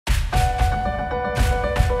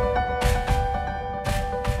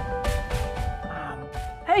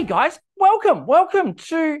Hey guys, welcome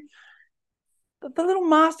to the little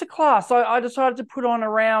masterclass I decided to put on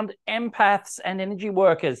around empaths and energy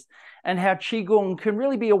workers and how Qigong can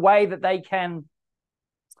really be a way that they can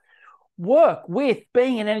work with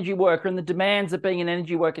being an energy worker and the demands that being an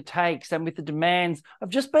energy worker takes, and with the demands of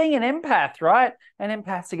just being an empath, right? And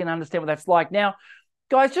empaths are going to understand what that's like. Now,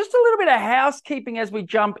 guys, just a little bit of housekeeping as we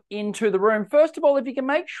jump into the room. First of all, if you can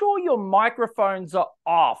make sure your microphones are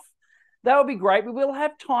off, that would be great. We will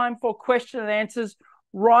have time for question and answers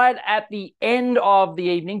right at the end of the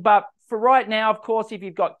evening. But for right now, of course, if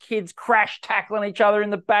you've got kids crash tackling each other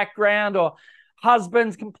in the background, or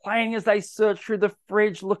husbands complaining as they search through the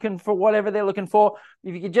fridge looking for whatever they're looking for,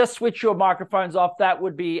 if you could just switch your microphones off, that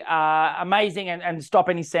would be amazing, and stop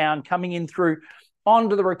any sound coming in through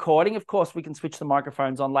onto the recording. Of course, we can switch the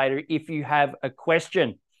microphones on later if you have a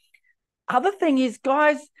question. Other thing is,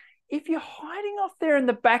 guys, if you're hiding off there in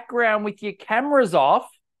the background with your cameras off,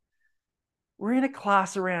 we're in a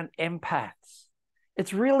class around empaths.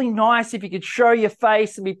 It's really nice if you could show your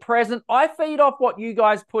face and be present. I feed off what you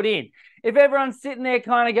guys put in. If everyone's sitting there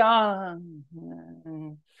kind of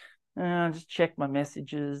going, just check my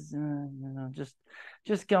messages,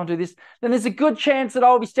 just go and do this, then there's a good chance that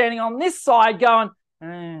I'll be standing on this side going,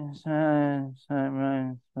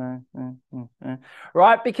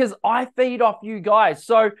 right? Because I feed off you guys.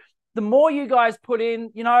 So the more you guys put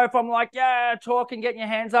in, if I'm like, yeah, talk and get your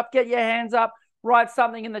hands up, write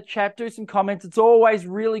something in the chat, do some comments. It's always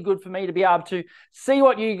really good for me to be able to see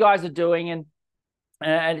what you guys are doing,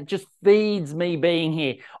 and it just feeds me being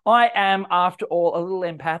here. I am, after all, a little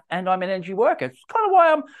empath, and I'm an energy worker. It's kind of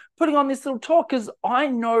why I'm putting on this little talk, because I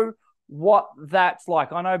know what that's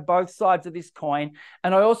like. I know both sides of this coin,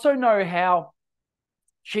 and I also know how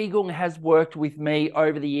Qigong has worked with me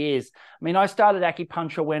over the years. I mean, I started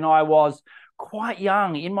acupuncture when I was quite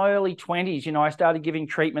young, in my early 20s. I started giving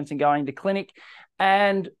treatments and going to clinic,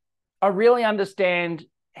 and I really understand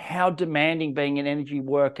how demanding being an energy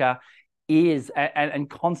worker is, and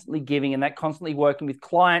constantly giving, and that constantly working with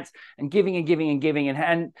clients and giving and giving and giving.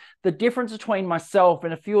 And the difference between myself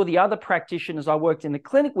and a few of the other practitioners I worked in the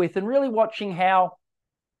clinic with, and really watching how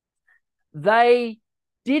they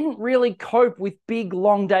didn't really cope with big,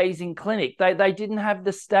 long days in clinic. They didn't have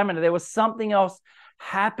the stamina. There was something else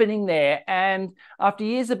happening there. And after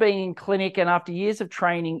years of being in clinic and after years of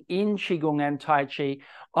training in Qigong and Tai Chi,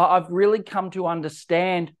 I've really come to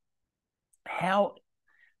understand how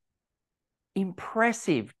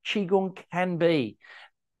impressive Qigong can be,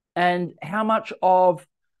 and how much of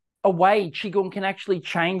a way Qigong can actually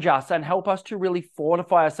change us and help us to really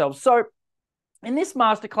fortify ourselves. So in this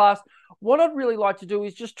masterclass, what I'd really like to do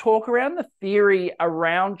is just talk around the theory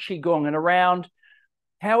around Qigong and around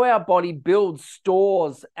how our body builds,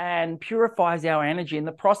 stores, and purifies our energy, and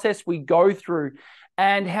the process we go through,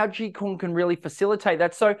 and how Qigong can really facilitate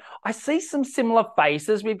that. So I see some similar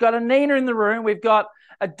faces. We've got a Nina in the room. We've got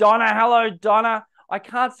a Donna. Hello, Donna. I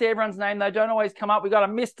can't see everyone's name. They don't always come up. We've got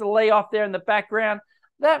a Mr. Lee off there in the background.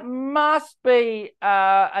 That must be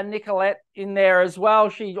a Nicolette in there as well.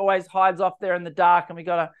 She always hides off there in the dark. And we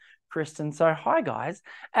got a Kristen. So hi, guys.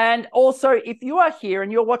 And also, if you are here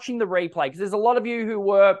and you're watching the replay, because there's a lot of you who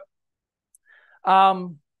were,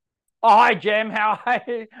 oh, hi, Jem. How are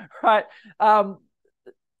you? Right.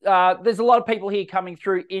 There's a lot of people here coming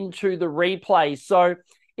through into the replay. So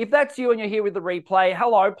if that's you and you're here with the replay,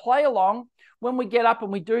 hello, play along. When we get up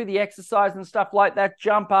and we do the exercise and stuff like that,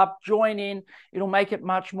 jump up, join in. It'll make it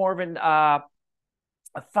much more of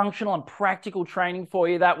a functional and practical training for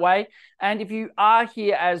you that way. And if you are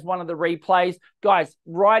here as one of the replays, guys,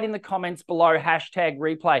 write in the comments below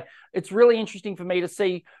 #replay. It's really interesting for me to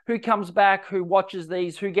see who comes back, who watches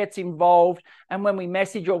these, who gets involved. And when we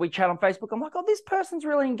message or we chat on Facebook, I'm like, oh, this person's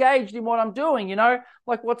really engaged in what I'm doing,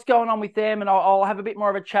 like what's going on with them. And I'll have a bit more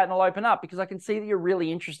of a chat and I'll open up, because I can see that you're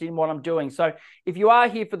really interested in what I'm doing. So if you are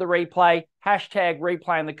here for the replay,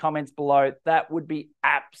 #replay in the comments below. That would be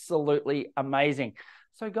absolutely amazing.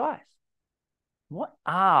 So guys, what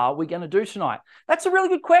are we going to do tonight? That's a really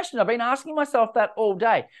good question. I've been asking myself that all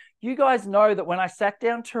day. You guys know that when I sat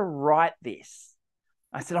down to write this,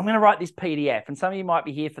 I said, I'm going to write this PDF, and some of you might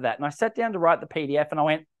be here for that. And I sat down to write the PDF and I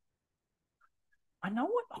went, I know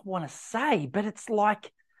what I want to say, but it's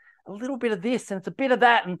like a little bit of this and it's a bit of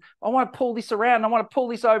that. And I want to pull this around. And I want to pull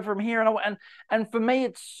this over from here. And for me,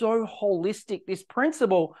 it's so holistic, this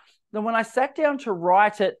principle, that when I sat down to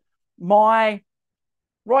write it, my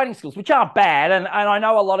writing skills, which aren't bad, and I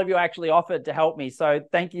know a lot of you actually offered to help me, so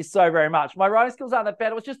thank you so very much. My writing skills aren't that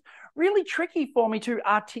bad. It was just really tricky for me to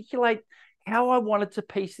articulate how I wanted to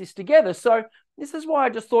piece this together. So this is why I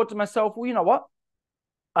just thought to myself, well, you know what?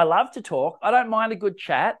 I love to talk. I don't mind a good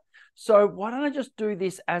chat. So why don't I just do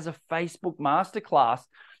this as a Facebook masterclass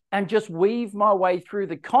and just weave my way through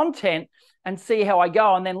the content and see how I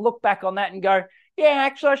go, and then look back on that and go, yeah,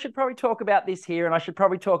 actually, I should probably talk about this here and I should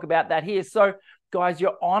probably talk about that here. So, guys,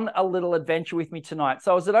 you're on a little adventure with me tonight.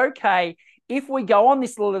 So is it okay if we go on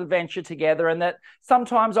this little adventure together, and that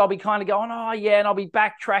sometimes I'll be kind of going, oh, yeah, and I'll be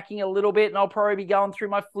backtracking a little bit, and I'll probably be going through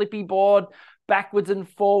my flippy board backwards and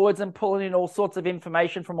forwards and pulling in all sorts of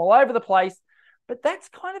information from all over the place. But that's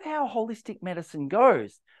kind of how holistic medicine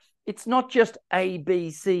goes. It's not just A,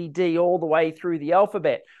 B, C, D all the way through the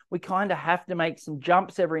alphabet. We kind of have to make some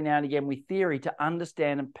jumps every now and again with theory to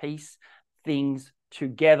understand and piece things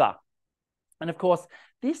together. And of course,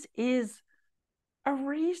 this is a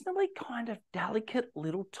reasonably kind of delicate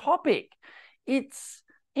little topic. It's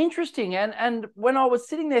interesting. And when I was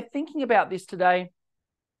sitting there thinking about this today,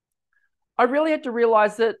 I really had to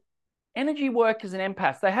realize that energy workers and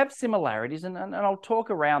empaths, they have similarities, and I'll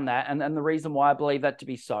talk around that and the reason why I believe that to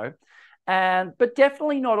be so. But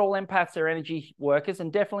definitely not all empaths are energy workers,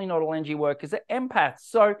 and definitely not all energy workers are empaths.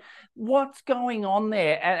 So what's going on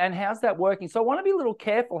there, and how's that working? So I want to be a little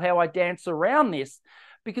careful how I dance around this,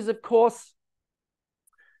 because of course,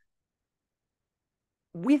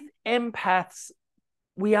 with empaths,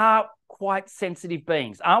 we are quite sensitive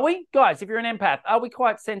beings, aren't we? Guys, if you're an empath, are we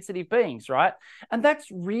quite sensitive beings, right? And that's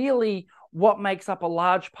really what makes up a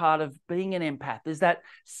large part of being an empath, is that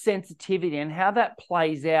sensitivity and how that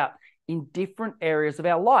plays out in different areas of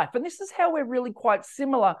our life. And this is how we're really quite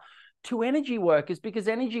similar to energy workers, because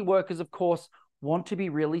energy workers, of course, want to be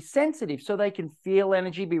really sensitive so they can feel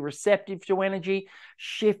energy, be receptive to energy,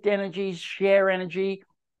 shift energies, share energy,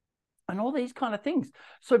 and all these kind of things.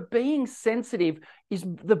 So being sensitive is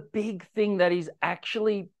the big thing that is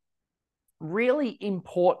actually really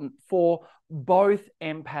important for both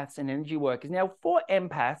empaths and energy workers. Now, for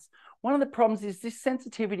empaths, one of the problems is this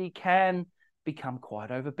sensitivity can become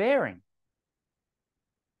quite overbearing.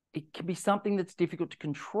 It can be something that's difficult to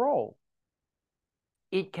control.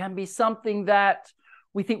 It can be something that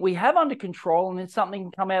we think we have under control, and then something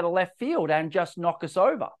can come out of left field and just knock us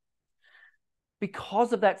over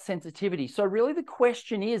because of that sensitivity. So really the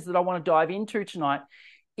question is that I want to dive into tonight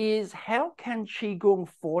is, how can Qigong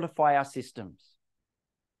fortify our systems?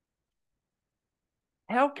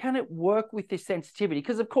 How can it work with this sensitivity?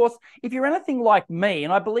 Because of course, if you're anything like me,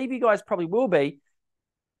 and I believe you guys probably will be,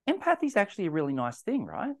 empathy is actually a really nice thing,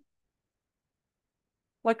 right?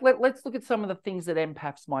 Like let's look at some of the things that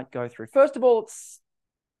empaths might go through. First of all, it's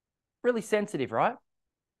really sensitive, right?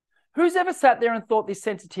 Who's ever sat there and thought this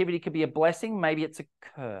sensitivity could be a blessing? Maybe it's a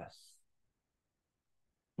curse.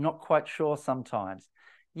 Not quite sure sometimes.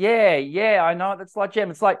 Yeah, I know. That's like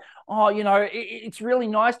Gem. It's like, oh, it's really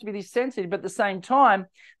nice to be this sensitive, but at the same time,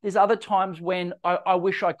 there's other times when I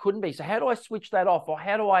wish I couldn't be. So how do I switch that off? Or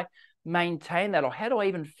how do I maintain that? Or how do I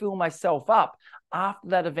even fill myself up after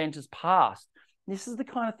that event has passed? This is the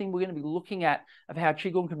kind of thing we're going to be looking at, of how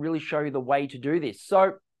Qigong can really show you the way to do this.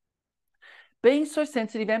 So being so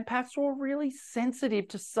sensitive, empaths are really sensitive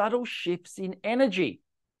to subtle shifts in energy.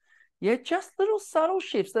 Yeah, just little subtle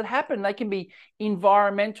shifts that happen. They can be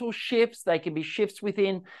environmental shifts. They can be shifts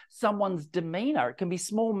within someone's demeanor. It can be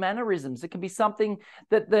small mannerisms. It can be something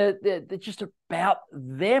that they're just about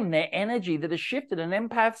them, their energy that has shifted. And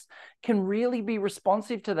empaths can really be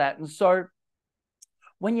responsive to that. And so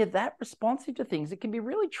when you're that responsive to things, it can be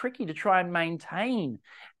really tricky to try and maintain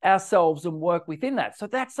ourselves and work within that. So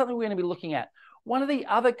that's something we're going to be looking at. One of the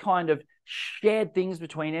other kind of shared things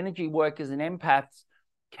between energy workers and empaths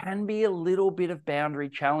can be a little bit of boundary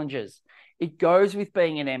challenges. It goes with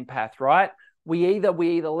being an empath, right? We either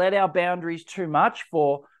let our boundaries too much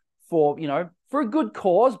for a good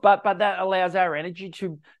cause, but that allows our energy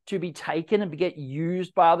to be taken and get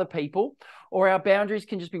used by other people. Or our boundaries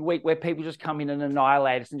can just be weak, where people just come in and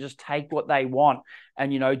annihilate us and just take what they want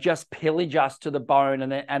and just pillage us to the bone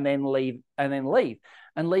and then leave and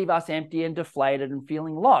leave us empty and deflated and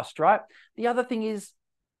feeling lost, right? The other thing is,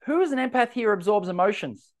 who is an empath here absorbs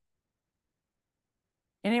emotions?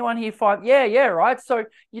 Anyone here find, yeah, right? So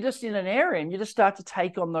you're just in an area and you just start to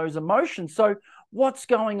take on those emotions. So what's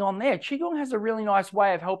going on there? Qigong has a really nice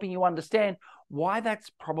way of helping you understand why that's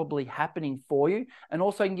probably happening for you, and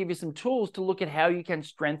also can give you some tools to look at how you can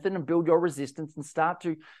strengthen and build your resistance and start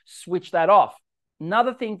to switch that off.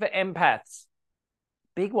 Another thing for empaths,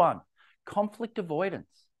 big one, conflict avoidance.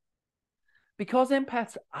 Because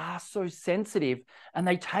empaths are so sensitive and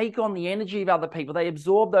they take on the energy of other people, they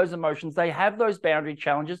absorb those emotions, they have those boundary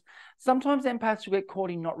challenges. Sometimes empaths will get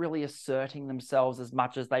caught in not really asserting themselves as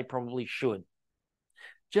much as they probably should.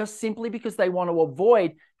 just simply because they want to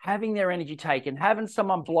avoid having their energy taken, having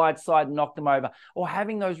someone blindside and knock them over, or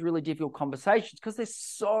having those really difficult conversations because they're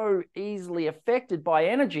so easily affected by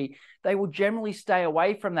energy. They will generally stay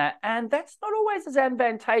away from that. And that's not always as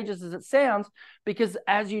advantageous as it sounds, because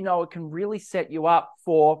as you know, it can really set you up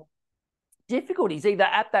for difficulties either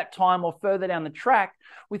at that time or further down the track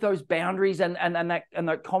with those boundaries and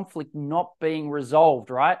that conflict not being resolved,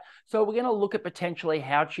 right? So we're going to look at potentially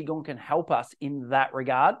how Qigong can help us in that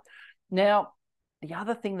regard. Now, the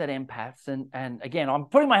other thing that empaths, and again, I'm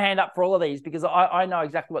putting my hand up for all of these because I know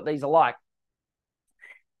exactly what these are like,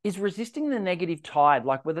 is resisting the negative tide,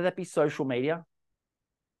 like whether that be social media,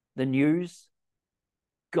 the news,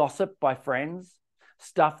 gossip by friends,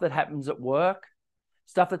 stuff that happens at work,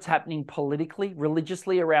 stuff that's happening politically,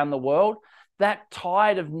 religiously around the world, that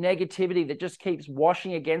tide of negativity that just keeps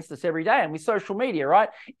washing against us every day. And with social media, right,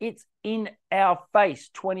 it's in our face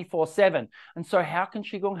 24/7. And so how can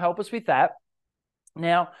Qigong help us with that?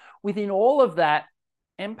 Now, within all of that,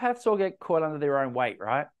 empaths all get caught under their own weight,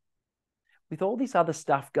 right? With all this other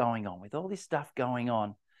stuff going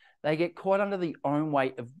on, they get caught under the own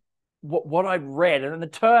weight of what I've read and the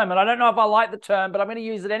term, and I don't know if I like the term, but I'm going to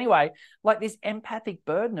use it anyway, like this empathic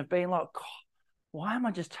burden of being like, why am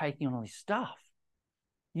I just taking on all this stuff?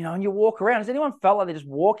 You know, and you walk around. Has anyone felt like they're just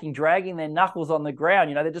walking, dragging their knuckles on the ground?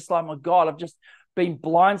 You know, they're just like, my God, I've just been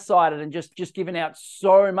blindsided and just given out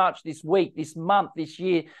so much this week, this month, this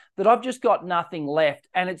year, that I've just got nothing left.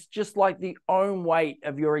 And it's just like the own weight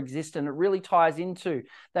of your existence. It really ties into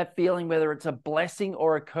that feeling, whether it's a blessing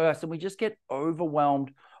or a curse, and we just get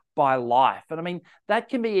overwhelmed by life. And I mean, that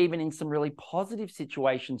can be even in some really positive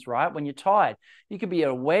situations, right? When you're tired, you could be at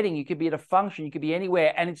a wedding, you could be at a function, you could be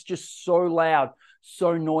anywhere, and it's just so loud,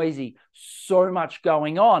 so noisy, so much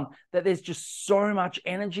going on that there's just so much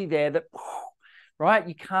energy there that, right,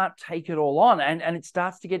 you can't take it all on, and it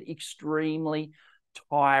starts to get extremely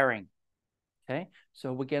tiring. Okay,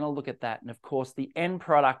 so we're going to look at that. And of course, the end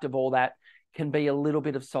product of all that can be a little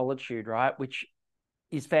bit of solitude, right? Which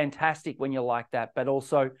is fantastic when you're like that, but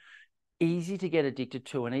also easy to get addicted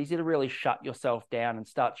to and easy to really shut yourself down and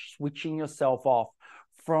start switching yourself off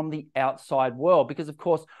from the outside world. Because of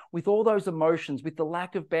course, with all those emotions, with the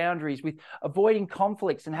lack of boundaries, with avoiding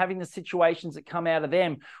conflicts and having the situations that come out of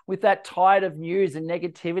them, with that tide of news and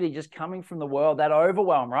negativity just coming from the world, that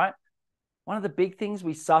overwhelm, right? One of the big things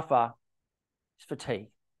we suffer is fatigue.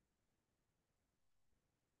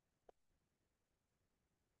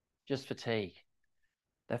 Just fatigue.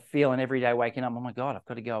 That feeling every day waking up, oh my God, I've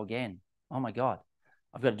got to go again. Oh my God,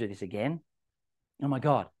 I've got to do this again. Oh my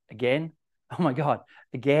God, again. Oh my God,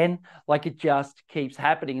 again. Like it just keeps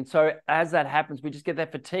happening. And so as that happens, we just get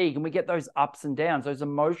that fatigue and we get those ups and downs, those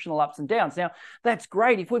emotional ups and downs. Now, that's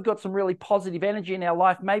great. If we've got some really positive energy in our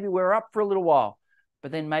life, maybe we're up for a little while,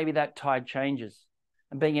 but then maybe that tide changes.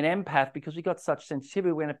 And being an empath, because we've got such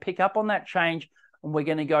sensitivity, we're going to pick up on that change and we're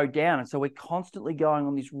going to go down. And so we're constantly going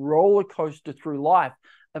on this roller coaster through life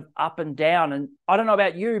of up and down. And I don't know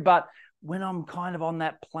about you, but when I'm kind of on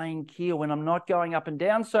that plain keel, when I'm not going up and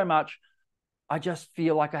down so much, I just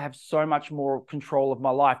feel like I have so much more control of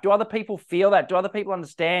my life. Do other people feel that? Do other people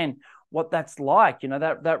understand what that's like? You know,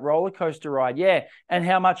 that roller coaster ride. Yeah. And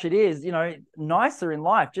how much it is, you know, nicer in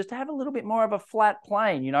life just to have a little bit more of a flat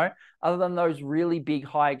plane, you know, other than those really big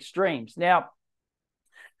high extremes. Now,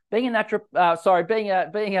 being a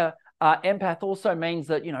empath also means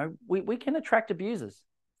that, you know, we can attract abusers.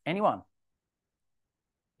 Anyone.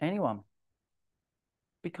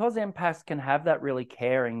 Because empaths can have that really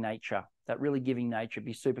caring nature, that really giving nature,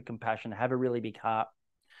 be super compassionate, have a really big heart.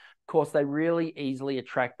 Of course, they really easily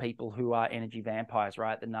attract people who are energy vampires,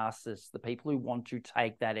 right? The narcissists, the people who want to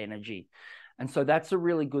take that energy. And so that's a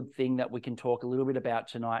really good thing that we can talk a little bit about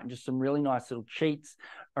tonight, and just some really nice little cheats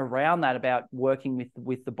around that about working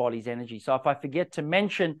with the body's energy. So if I forget to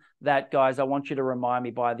mention that, guys, I want you to remind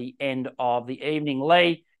me by the end of the evening.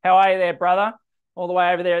 Lee, how are you there, brother? All the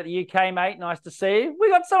way over there at the UK, mate. Nice to see you. We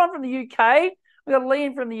got someone from the UK. We got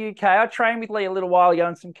Lee from the UK. I trained with Lee a little while ago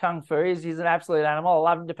in some Kung Fu. He's an absolute animal. I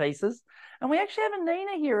love him to pieces. And we actually have a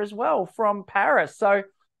Nina here as well from Paris. So,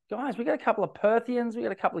 guys, we got a couple of Perthians. We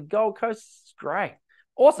got a couple of Gold Coasts. It's great.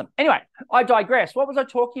 Awesome. Anyway, I digress. What was I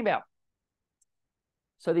talking about?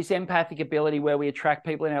 So this empathic ability where we attract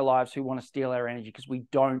people in our lives who want to steal our energy because we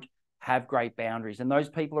don't have great boundaries. And those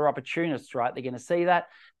people are opportunists, right? They're going to see that.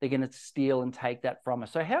 They're going to steal and take that from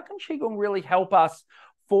us. So how can Qigong really help us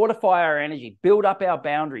fortify our energy, build up our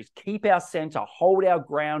boundaries, keep our center, hold our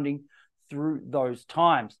grounding through those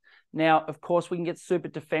times? Now, of course, we can get super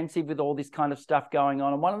defensive with all this kind of stuff going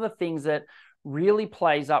on. And one of the things that really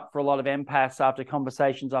plays up for a lot of empaths after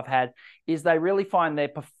conversations I've had is they really find their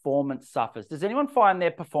performance suffers. Does anyone find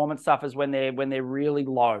their performance suffers when they're really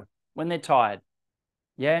low, when they're tired?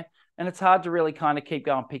 Yeah. And it's hard to really kind of keep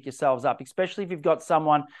going, pick yourselves up, especially if you've got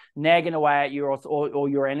someone nagging away at you or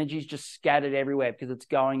your energy's just scattered everywhere because it's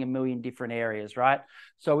going a million different areas, right?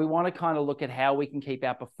 So we want to kind of look at how we can keep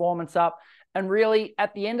our performance up. And really,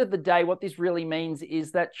 at the end of the day, what this really means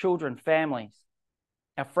is that children, families,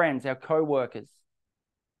 our friends, our co-workers,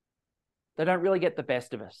 they don't really get the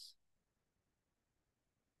best of us.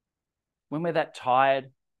 When we're that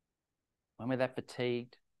tired, when we're that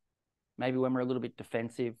fatigued, maybe when we're a little bit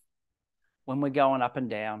defensive, when we're going up and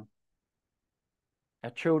down, our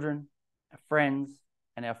children, our friends,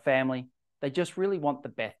 and our family, they just really want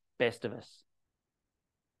the best of us.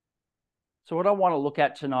 So what I want to look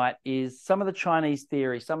at tonight is some of the Chinese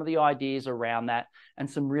theory, some of the ideas around that, and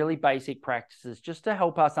some really basic practices just to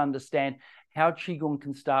help us understand how Qigong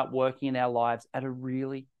can start working in our lives at a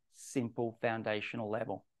really simple foundational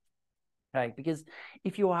level. Okay, because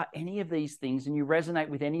if you are any of these things and you resonate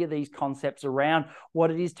with any of these concepts around what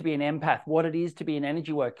it is to be an empath, what it is to be an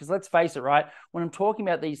energy worker, because let's face it, right? When I'm talking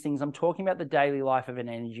about these things, I'm talking about the daily life of an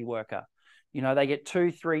energy worker. You know, they get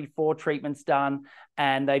 2, 3, 4 treatments done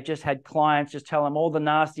and they've just had clients just tell them all the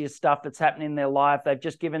nastiest stuff that's happening in their life. They've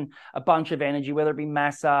just given a bunch of energy, whether it be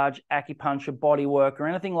massage, acupuncture, body work, or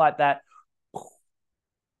anything like that.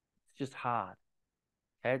 It's just hard.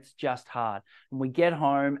 Okay, it's just hard. And we get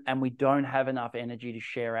home and we don't have enough energy to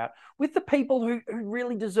share out with the people who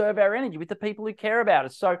really deserve our energy, with the people who care about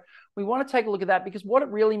us. So we want to take a look at that because what it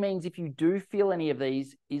really means if you do feel any of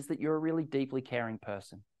these is that you're a really deeply caring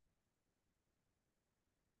person.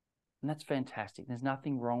 And that's fantastic. There's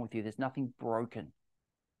nothing wrong with you. There's nothing broken.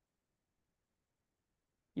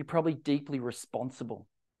 You're probably deeply responsible,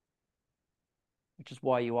 which is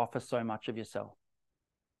why you offer so much of yourself.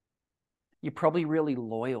 You're probably really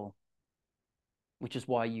loyal, which is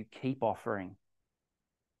why you keep offering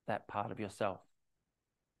that part of yourself.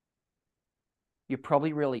 You're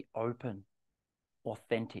probably really open,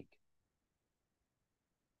 authentic.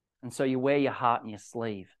 And so you wear your heart in your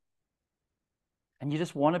sleeve. And you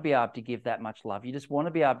just want to be able to give that much love. You just want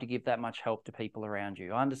to be able to give that much help to people around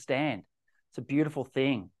you. I understand. It's a beautiful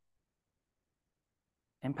thing.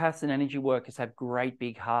 Empaths and energy workers have great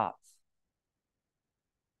big hearts.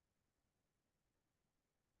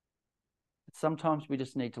 But sometimes we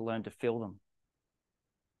just need to learn to fill them.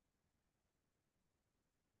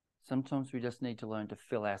 Sometimes we just need to learn to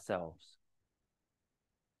fill ourselves.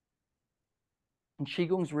 And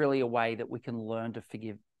Qigong's really a way that we can learn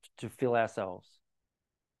to fill ourselves.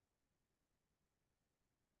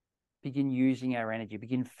 Begin using our energy,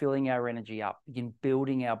 begin filling our energy up, begin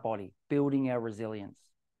building our body, building our resilience.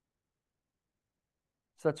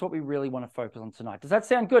 So that's what we really want to focus on tonight. Does that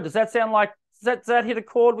sound good? Does that sound like, does that hit a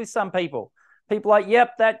chord with some people? People like,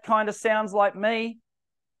 yep, that kind of sounds like me.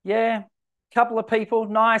 Yeah, couple of people.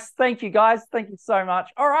 Nice. Thank you, guys. Thank you so much.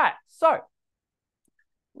 All right. So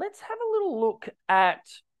let's have a little look at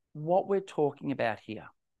what we're talking about here.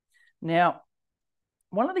 Now,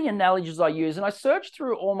 one of the analogies I use, and I searched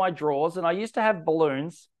through all my drawers, and I used to have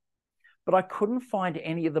balloons, but I couldn't find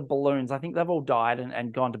any of the balloons. I think they've all died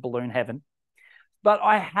and gone to balloon heaven. But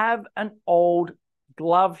I have an old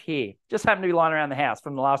glove here. Just happened to be lying around the house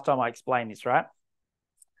from the last time I explained this, right?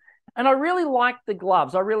 And I really like the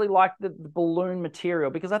gloves. I really like the balloon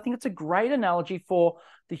material because I think it's a great analogy for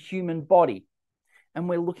the human body. And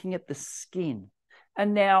we're looking at the skin.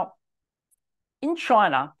 And now, in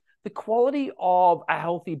China, the quality of a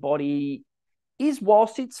healthy body is,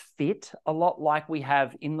 whilst it's fit, a lot like we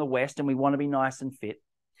have in the West, and we want to be nice and fit.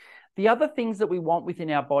 The other things that we want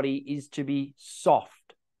within our body is to be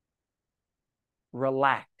soft,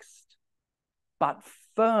 relaxed, but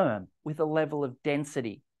firm with a level of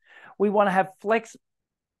density. We want to have flex.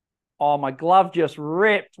 Oh, my glove just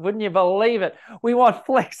ripped. Wouldn't you believe it? We want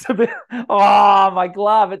flexibility. Oh, my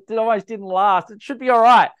glove. It almost didn't last. It should be all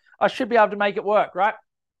right. I should be able to make it work, right?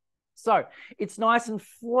 So it's nice and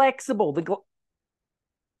flexible. This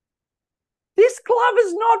glove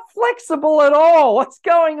is not flexible at all. What's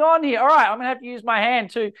going on here? All right, I'm going to have to use my hand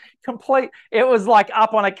to complete. It was like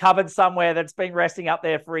up on a cupboard somewhere that's been resting up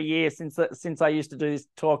there for a year since I used to do this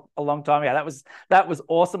talk a long time ago. That was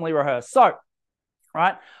awesomely rehearsed. So,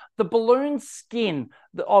 right, the balloon skin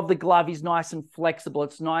of the glove is nice and flexible.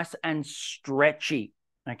 It's nice and stretchy,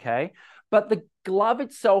 okay? But the glove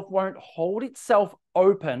itself won't hold itself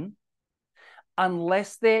open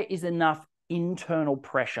unless there is enough internal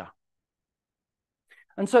pressure.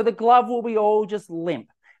 And so the glove will be all just limp.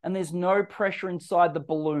 and there's no pressure inside the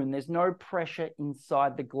balloon. There's no pressure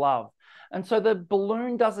inside the glove. And so the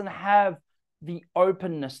balloon doesn't have the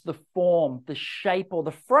openness, the form, the shape, or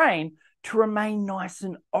the frame to remain nice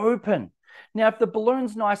and open. Now, if the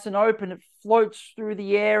balloon's nice and open, it floats through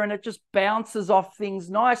the air and it just bounces off things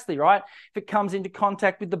nicely, right? If it comes into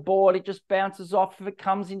contact with the board, it just bounces off. If it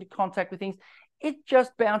comes into contact with things, it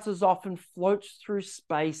just bounces off and floats through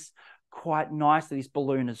space quite nicely. This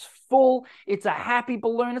balloon is full. It's a happy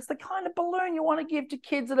balloon. It's the kind of balloon you want to give to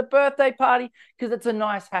kids at a birthday party because it's a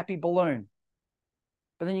nice, happy balloon.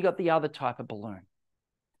 But then you got the other type of balloon.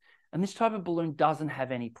 And this type of balloon doesn't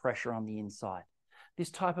have any pressure on the inside. This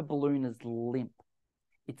type of balloon is limp.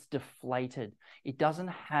 It's deflated. It doesn't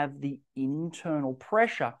have the internal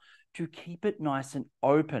pressure to keep it nice and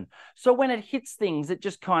open. So when it hits things, it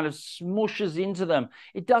just kind of smooshes into them.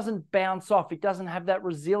 It doesn't bounce off. It doesn't have that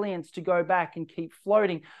resilience to go back and keep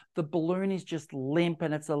floating. The balloon is just limp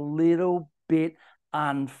and it's a little bit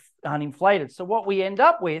uninflated. So what we end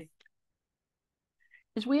up with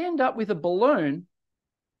is we end up with a balloon,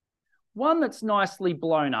 one that's nicely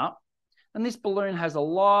blown up, and this balloon has a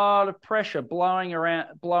lot of pressure blowing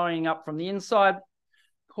up from the inside,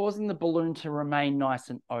 causing the balloon to remain nice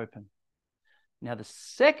and open. Now, the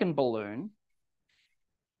second balloon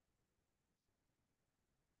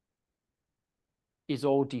is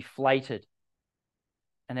all deflated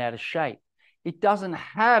and out of shape. It doesn't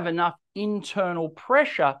have enough internal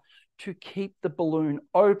pressure to keep the balloon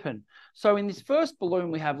open. So in this first balloon,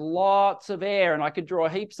 we have lots of air, and I could draw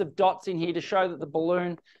heaps of dots in here to show that the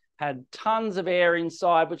balloon had tons of air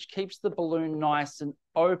inside, which keeps the balloon nice and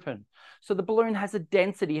open. So the balloon has a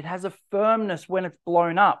density. It has a firmness when it's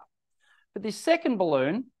blown up. But this second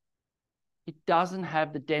balloon, it doesn't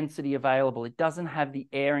have the density available. It doesn't have the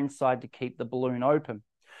air inside to keep the balloon open.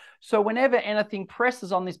 So whenever anything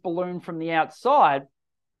presses on this balloon from the outside,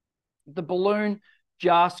 the balloon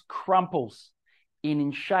just crumples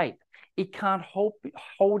in shape. It can't hold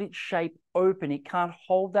its shape open. It can't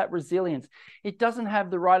hold that resilience. It doesn't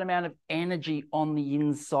have the right amount of energy on the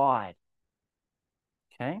inside.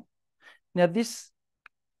 Okay. Now, this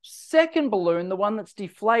second balloon, the one that's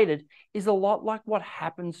deflated, is a lot like what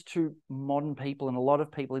happens to modern people and a lot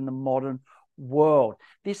of people in the modern world.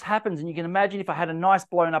 This happens, and you can imagine if I had a nice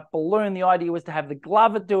blown up balloon, the idea was to have the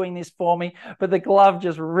glove doing this for me, but the glove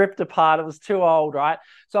just ripped apart. It was too old, right?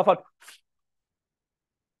 So if I'd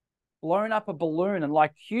blown up a balloon, and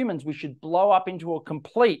like humans, we should blow up into a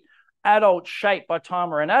complete adult shape by the time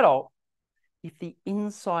we're an adult. If the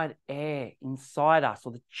inside air inside us,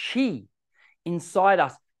 or the chi inside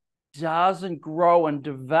us, doesn't grow and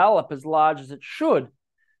develop as large as it should,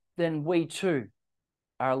 then we too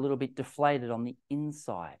are a little bit deflated on the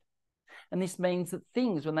inside. And this means that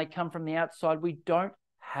things, when they come from the outside, we don't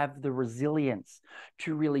have the resilience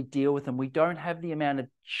to really deal with them. We don't have the amount of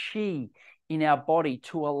chi in our body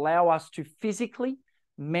to allow us to physically,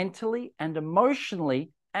 mentally, and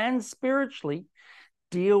emotionally and spiritually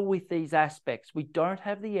deal with these aspects. We don't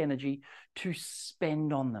have the energy to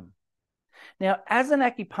spend on them. Now, as an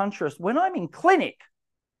acupuncturist, when I'm in clinic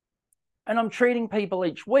and I'm treating people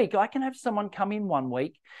each week, I can have someone come in one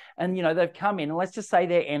week and, they've come in and let's just say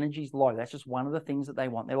their energy's low. That's just one of the things that they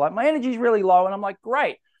want. They're like, my energy's really low. And I'm like,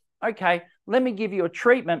 great. Okay, let me give you a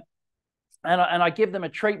treatment. And I give them a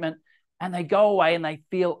treatment and they go away and they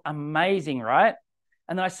feel amazing, right?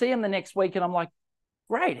 And then I see them the next week and I'm like,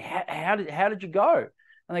 great. How did you go?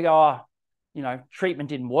 And they go, treatment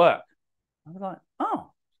didn't work. I was like,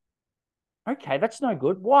 oh, okay, that's no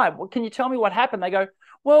good. Why? Well, can you tell me what happened? They go,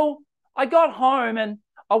 well, I got home and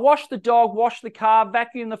I washed the dog, washed the car,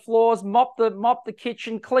 vacuumed the floors, mopped the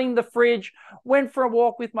kitchen, cleaned the fridge, went for a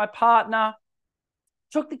walk with my partner,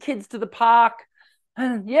 took the kids to the park,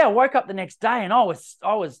 and woke up the next day and I was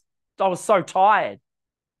so tired.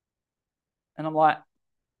 And I'm like,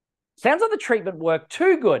 sounds like the treatment worked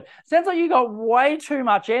too good. Sounds like you got way too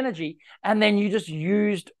much energy and then you just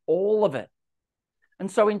used all of it. And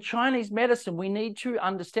so in Chinese medicine, we need to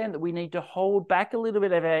understand that we need to hold back a little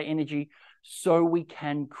bit of our energy so we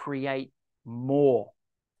can create more.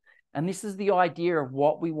 And this is the idea of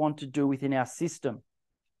what we want to do within our system.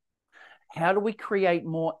 How do we create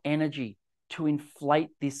more energy to inflate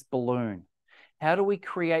this balloon? How do we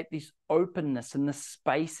create this openness and the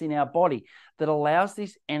space in our body that allows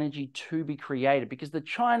this energy to be created? Because the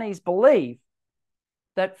Chinese believe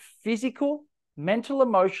that physical, mental,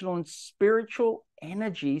 emotional, and spiritual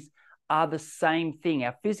energies are the same thing.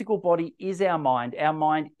 Our physical body is our mind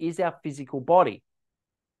is our physical body.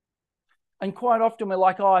 And quite often we're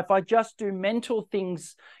like, oh, if I just do mental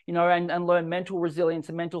things, and learn mental resilience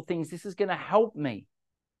and mental things, this is going to help me.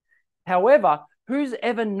 However, Who's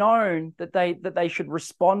ever known that they should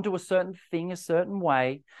respond to a certain thing a certain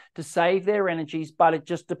way to save their energies, but it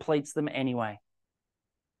just depletes them anyway?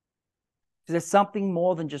 There's something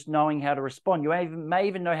more than just knowing how to respond. You may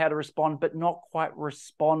even know how to respond, but not quite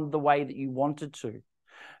respond the way that you wanted to,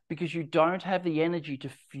 because you don't have the energy to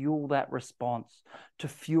fuel that response, to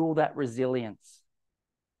fuel that resilience.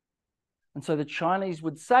 And so the Chinese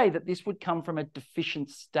would say that this would come from a deficient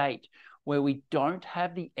state where we don't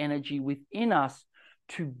have the energy within us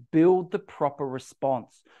to build the proper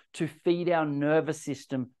response, to feed our nervous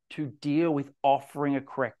system to deal with offering a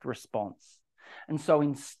correct response. And so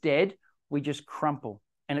instead, we just crumple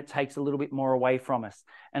and it takes a little bit more away from us.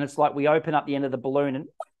 And it's like we open up the end of the balloon and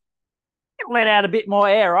let out a bit more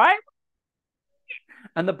air, right?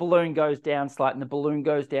 And the balloon goes down slightly, and the balloon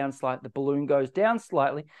goes down slightly, the balloon goes down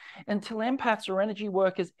slightly, until empaths or energy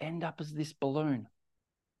workers end up as this balloon.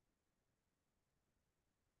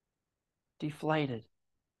 Deflated.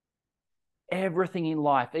 Everything in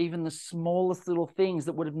life, even the smallest little things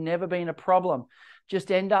that would have never been a problem,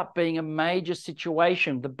 just end up being a major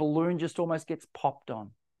situation. The balloon just almost gets popped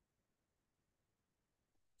on.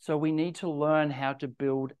 So we need to learn how to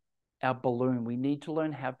build our balloon. We need to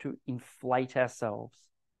learn how to inflate ourselves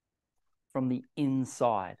from the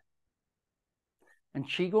inside. And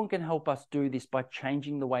Qigong can help us do this by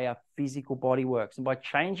changing the way our physical body works. And by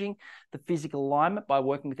changing the physical alignment, by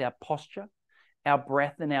working with our posture, our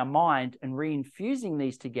breath, and our mind, and reinfusing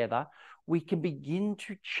these together, we can begin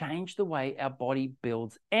to change the way our body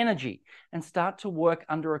builds energy and start to work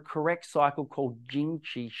under a correct cycle called Jing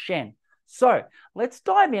Qi Shen. So let's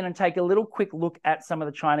dive in and take a little quick look at some of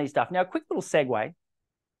the Chinese stuff. Now, a quick little segue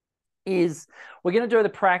is we're going to do the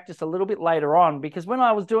practice a little bit later on, because when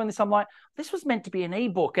I was doing this, I'm like, this was meant to be an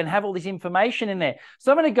ebook and have all this information in there.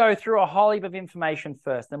 So I'm going to go through a whole heap of information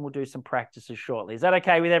first, then we'll do some practices shortly. Is that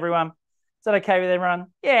okay with everyone? Is that okay with everyone?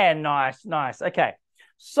 Yeah, nice, nice. Okay,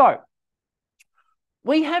 so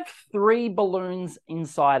we have 3 balloons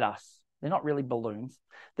inside us. They're not really balloons.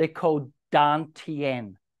 They're called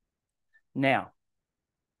dantian. Now,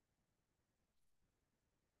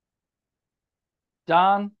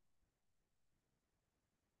 dantian,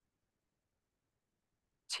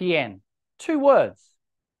 2 words.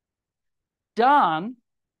 Dan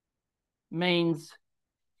means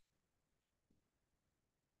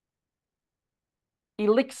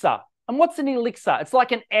elixir. And what's an elixir? It's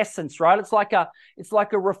like an essence, right? It's like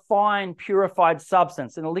a refined, purified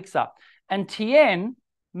substance, an elixir. And tien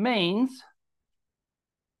means,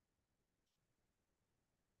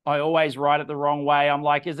 I always write it the wrong way. I'm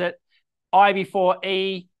like, is it I before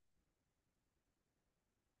E?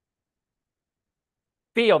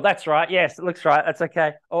 Field, that's right. Yes, it looks right. That's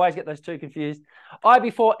okay. Always get those 2 confused. I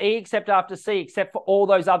before E except after C, except for all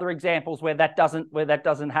those other examples where that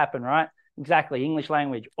doesn't happen, right? Exactly. English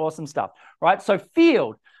language. Awesome stuff, right? So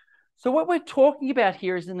field. So what we're talking about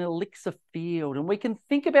here is an elixir field. And we can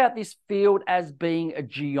think about this field as being a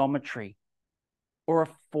geometry or a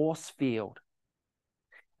force field.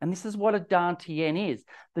 And this is what a dantian is.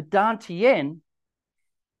 The dantian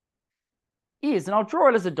is, and I'll draw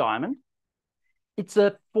it as a diamond, it's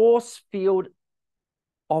a force field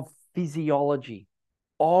of physiology,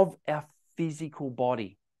 of our physical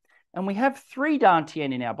body. And we have 3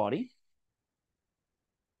 dantian in our body.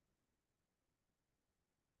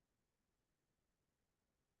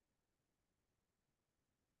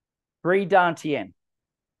 Three dantian.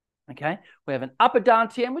 Okay, we have an upper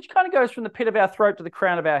dantian, which kind of goes from the pit of our throat to the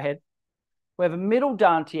crown of our head. We have a middle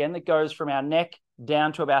dantian that goes from our neck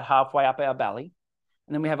down to about halfway up our belly.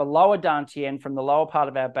 And then we have a lower dantian from the lower part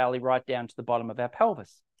of our belly right down to the bottom of our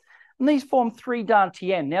pelvis. And these form 3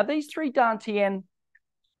 dantian. Now, these 3 dantian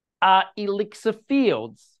are elixir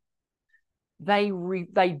fields. They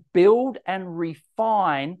build and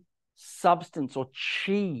refine substance or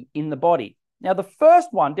qi in the body. Now, the first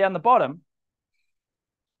one down the bottom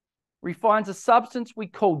refines a substance we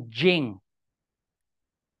call Jing.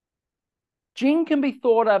 Jing can be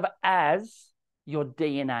thought of as your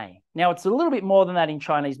DNA. Now, it's a little bit more than that in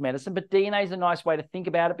Chinese medicine, but DNA is a nice way to think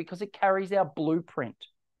about it because it carries our blueprint.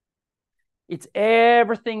 It's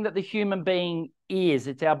everything that the human being is.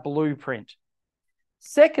 It's our blueprint.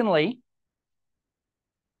 Secondly,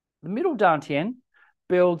 the middle dantian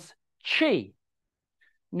builds qi.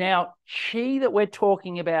 Now, qi that we're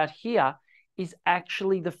talking about here is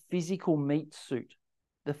actually the physical meat suit,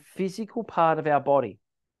 the physical part of our body.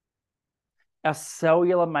 Our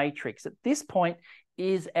cellular matrix at this point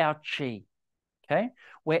is our qi, okay?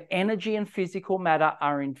 Where energy and physical matter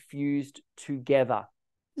are infused together.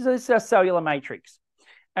 So this is our cellular matrix.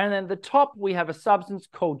 And then at the top, we have a substance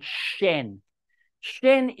called Shen.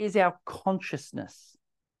 Shen is our consciousness.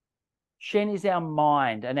 Shen is our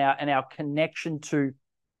mind and our connection to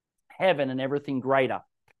heaven and everything greater.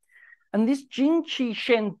 And this Jing Qi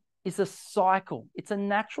Shen is a cycle. It's a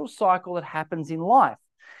natural cycle that happens in life.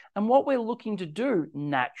 And what we're looking to do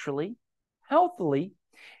naturally, healthily,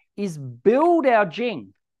 is build our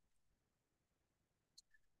Jing.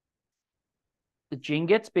 The Jing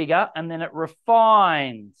gets bigger and then it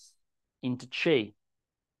refines into Qi.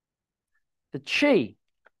 The Qi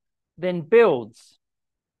then builds.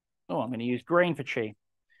 Oh, I'm going to use green for Qi.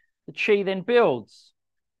 The Qi then builds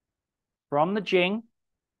from the Jing.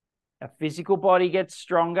 Our physical body gets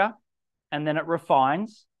stronger and then it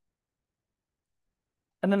refines.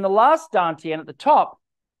 And then the last Dantian at the top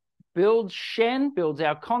builds Shen, builds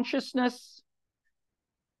our consciousness,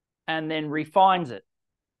 and then refines it.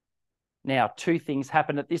 Now, two things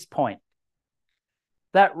happen at this point.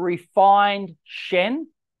 That refined Shen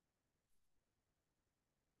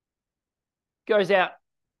goes out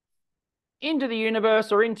into the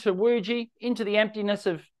universe or into Wuji, into the emptiness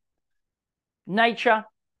of nature,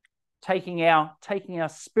 taking our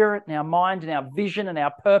spirit and our mind and our vision and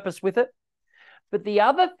our purpose with it. But the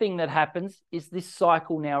other thing that happens is this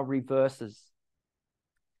cycle now reverses.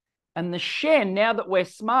 And the Shen, now that we're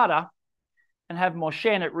smarter and have more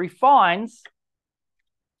Shen, it refines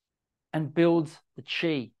and builds the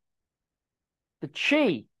Qi. The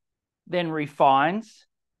Qi then refines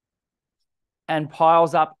and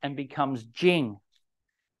piles up and becomes Jing.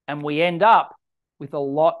 And we end up with a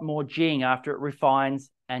lot more Jing after it refines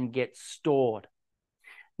and gets stored.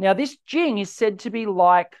 Now, this Jing is said to be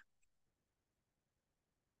like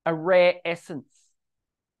a rare essence.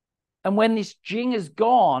 And when this Jing is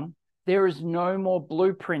gone, there is no more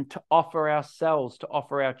blueprint to offer our cells, to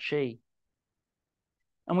offer our Qi.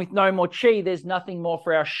 And with no more Qi, there's nothing more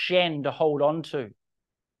for our Shen to hold on to.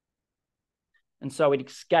 And so it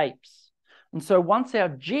escapes. And so once our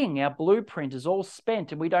Jing, our blueprint, is all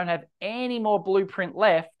spent and we don't have any more blueprint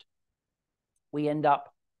left, we end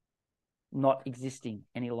up not existing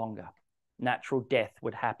any longer. Natural death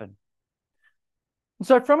would happen. And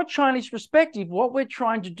so from a Chinese perspective, what we're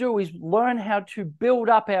trying to do is learn how to build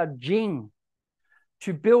up our Jing,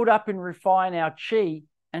 to build up and refine our Qi,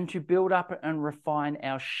 and to build up and refine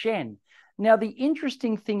our Shen. Now, the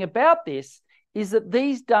interesting thing about this is that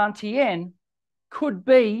these Dantian could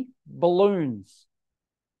be balloons.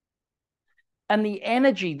 And the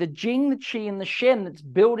energy, the Jing, the Qi, and the Shen that's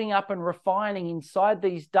building up and refining inside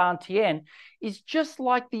these Dantian is just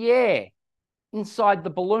like the air inside the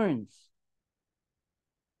balloons.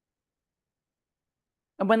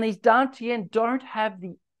 And when these Dantian don't have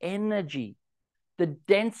the energy, the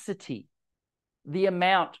density, the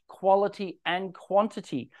amount, quality, and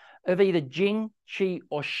quantity of either Jing, Qi,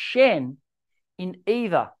 or Shen in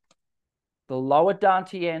either the lower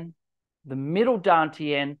Dantian, the middle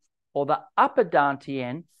Dantian, or the upper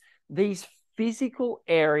Dantian, these physical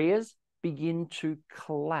areas begin to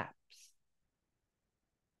collapse.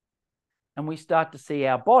 And we start to see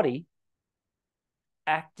our body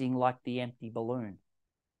acting like the empty balloon.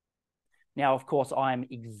 Now, of course, I'm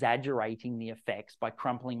exaggerating the effects by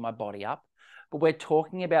crumpling my body up, but we're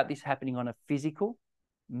talking about this happening on a physical,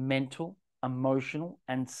 mental, emotional,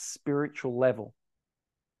 and spiritual level.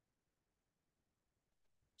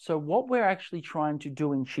 So what we're actually trying to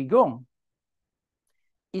do in Qigong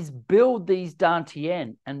is build these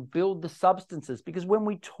Dantian and build the substances, because when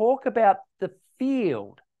we talk about the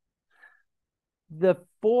field, the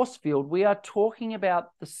force field, we are talking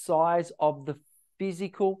about the size of the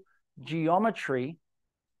physical geometry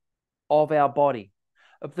of our body,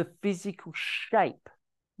 of the physical shape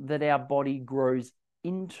that our body grows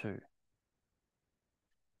into.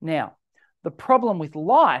 Now, the problem with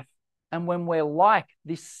life, and when we're like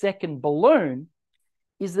this second balloon,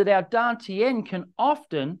 is that our Dantian can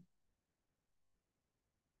often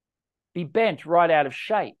be bent right out of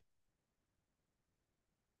shape.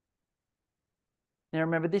 Now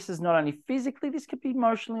remember, this is not only physically, this could be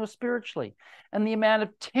emotionally or spiritually. And the amount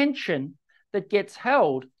of tension that gets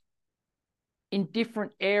held in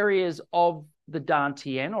different areas of the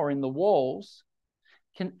Dantian or in the walls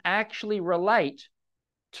can actually relate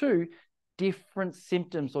to different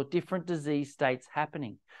symptoms or different disease states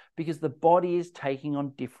happening, because the body is taking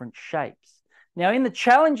on different shapes. Now, in the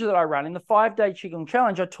challenge that I run, in the 5-day Qigong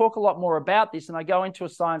challenge, I talk a lot more about this, and I go into a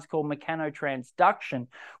science called mechanotransduction,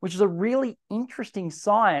 which is a really interesting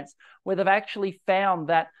science where they've actually found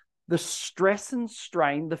that the stress and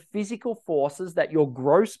strain, the physical forces that your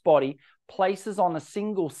gross body places on a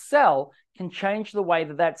single cell can change the way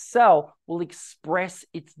that that cell will express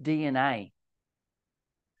its DNA.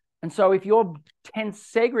 And so if you're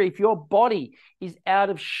tensegrity, if your body is out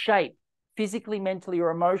of shape, physically, mentally, or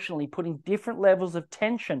emotionally, putting different levels of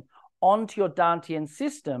tension onto your Dantian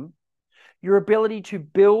system, your ability to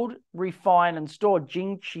build, refine, and store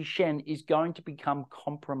Jing Qi Shen is going to become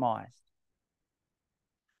compromised.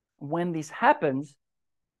 When this happens,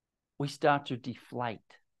 we start to deflate.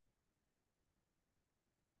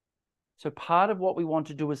 So part of what we want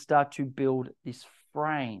to do is start to build this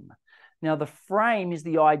frame. Now, the frame is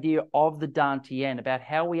the idea of the Dantian, about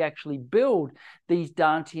how we actually build these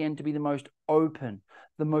Dantian to be the most open,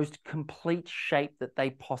 the most complete shape that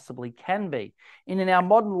they possibly can be. And in our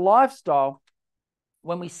modern lifestyle,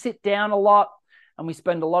 when we sit down a lot and we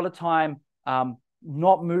spend a lot of time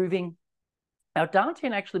not moving, our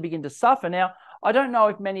Dantian actually begin to suffer. Now, I don't know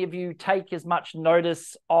if many of you take as much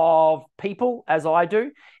notice of people as I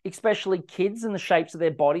do, especially kids and the shapes of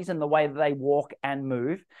their bodies and the way that they walk and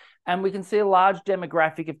move. And we can see a large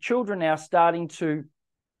demographic of children now starting to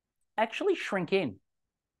actually shrink in.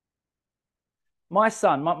 My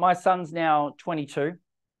son's now 22,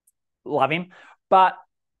 love him, but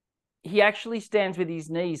he actually stands with his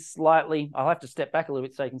knees slightly, I'll have to step back a little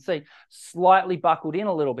bit so you can see, slightly buckled in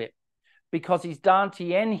a little bit, because his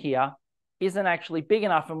Dantian here isn't actually big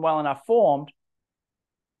enough and well enough formed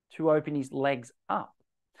to open his legs up.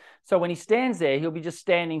 So when he stands there, he'll be just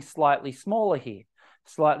standing slightly smaller here,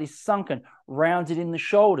 slightly sunken, rounded in the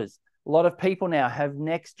shoulders. A lot of people now have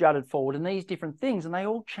necks jutted forward and these different things, and they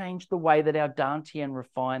all change the way that our Dantian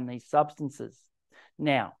refine these substances.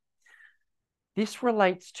 Now, this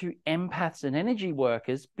relates to empaths and energy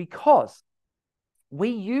workers because we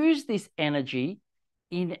use this energy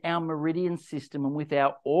in our meridian system and with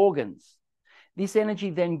our organs. This energy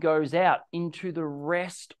then goes out into the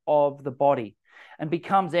rest of the body and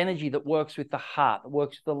becomes energy that works with the heart, that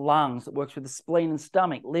works with the lungs, that works with the spleen and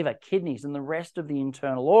stomach, liver, kidneys, and the rest of the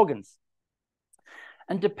internal organs.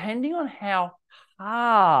 And depending on how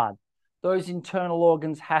hard those internal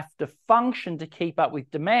organs have to function to keep up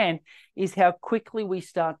with demand is how quickly we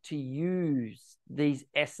start to use these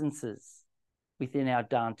essences within our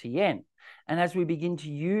Dantian. And as we begin to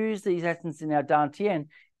use these essences in our Dantian,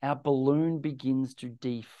 our balloon begins to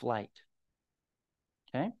deflate.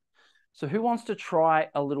 Okay? So who wants to try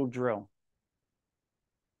a little drill?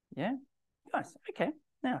 Yeah? Nice. Okay.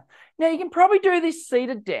 Now you can probably do this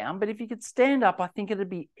seated down, but if you could stand up, I think it'd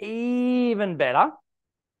be even better.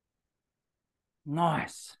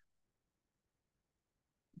 Nice.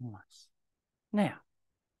 Nice. Now,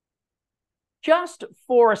 just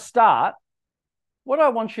for a start, what I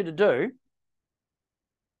want you to do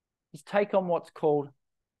is take on what's called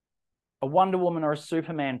a Wonder Woman or a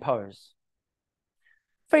Superman pose.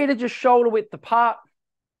 Feet are just shoulder width apart.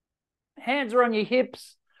 Hands are on your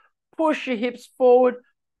hips. Push your hips forward.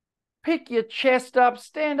 Pick your chest up.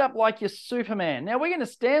 Stand up like you're Superman. Now, we're going to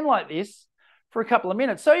stand like this for a couple of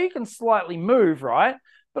minutes so you can slightly move, right?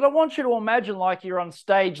 But I want you to imagine like you're on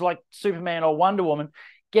stage like Superman or Wonder Woman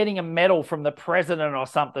getting a medal from the president or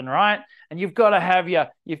something, right? And you've got to have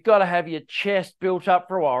your chest built up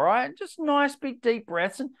for a while, right? Just nice big deep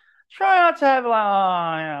breaths and try not to have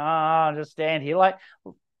like, just stand here like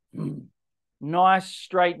nice,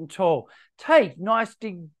 straight and tall. Take nice,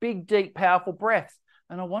 big, deep, powerful breaths.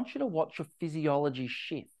 And I want you to watch your physiology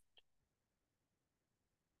shift.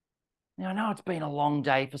 Now, I know it's been a long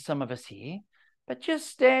day for some of us here, but just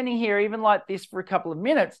standing here, even like this for a couple of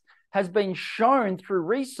minutes, has been shown through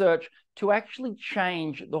research to actually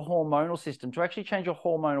change the hormonal system, to actually change your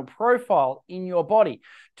hormonal profile in your body.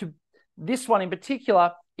 To this one in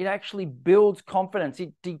particular, it actually builds confidence.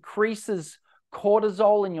 It decreases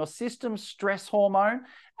cortisol in your system, stress hormone.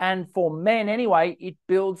 And for men anyway, it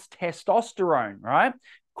builds testosterone, right?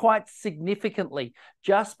 Quite significantly,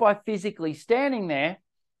 just by physically standing there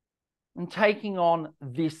and taking on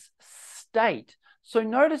this state. So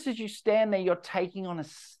notice as you stand there, you're taking on a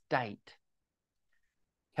state.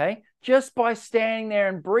 Okay? Just by standing there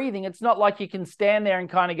and breathing, it's not like you can stand there and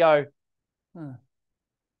kind of go,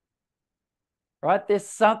 right? There's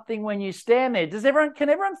something when you stand there. Can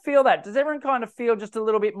everyone feel that? Does everyone kind of feel just a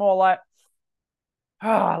little bit more like,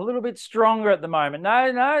 a little bit stronger at the moment?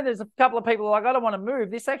 No, there's a couple of people like, I don't want to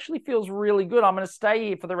move. This actually feels really good. I'm going to stay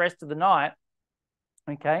here for the rest of the night.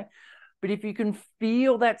 Okay? But if you can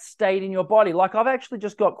feel that state in your body, like I've actually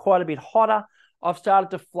just got quite a bit hotter. I've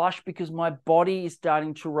started to flush because my body is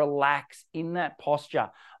starting to relax in that posture.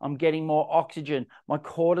 I'm getting more oxygen. My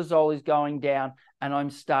cortisol is going down and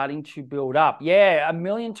I'm starting to build up. Yeah,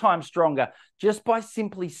 1,000,000 times stronger just by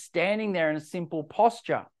simply standing there in a simple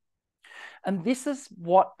posture. And this is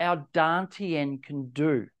what our Dantian can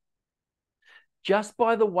do. just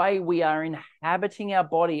by the way we are inhabiting our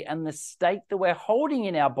body, and the state that we're holding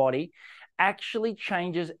in our body actually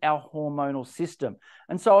changes our hormonal system.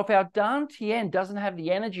 And so if our dantian doesn't have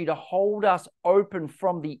the energy to hold us open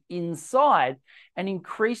from the inside and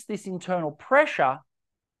increase this internal pressure,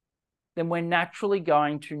 then we're naturally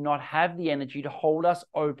going to not have the energy to hold us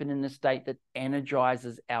open in a state that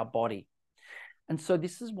energizes our body. And so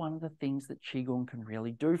this is one of the things that Qigong can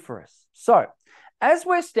really do for us. So as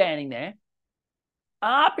we're standing there,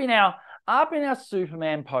 up in our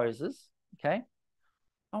Superman poses, okay,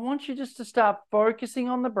 I want you just to start focusing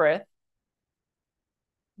on the breath.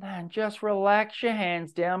 And just relax your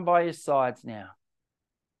hands down by your sides now.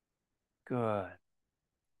 Good.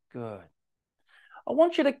 Good. I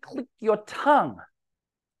want you to click your tongue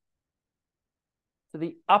to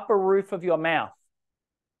the upper roof of your mouth.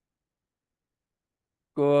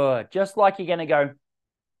 Good. Just like you're going to go,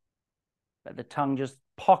 but the tongue just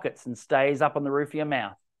pockets and stays up on the roof of your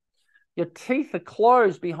mouth. Your teeth are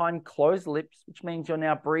closed behind closed lips, which means you're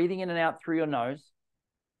now breathing in and out through your nose.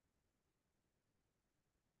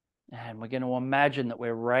 And we're going to imagine that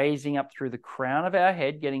we're raising up through the crown of our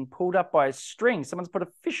head, getting pulled up by a string. Someone's put a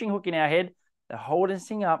fishing hook in our head. They're holding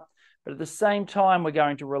us up. But at the same time, we're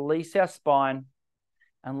going to release our spine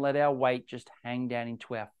and let our weight just hang down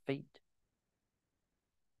into our feet.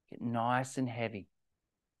 Get nice and heavy.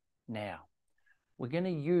 Now, we're going to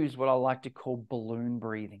use what I like to call balloon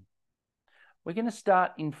breathing. We're going to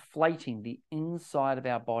start inflating the inside of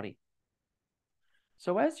our body.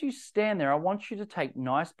 So as you stand there, I want you to take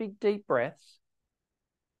nice big deep breaths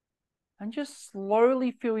and just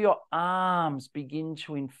slowly feel your arms begin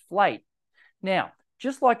to inflate. Now,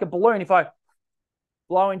 just like a balloon, if I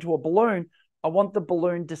blow into a balloon, I want the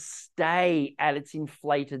balloon to stay at its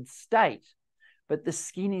inflated state, but the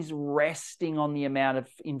skin is resting on the amount of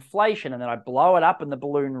inflation, and then I blow it up and the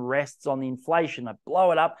balloon rests on the inflation. I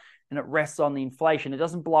blow it up and it rests on the inflation. It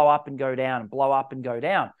doesn't blow up and go down and blow up and go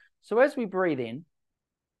down. So as we breathe in,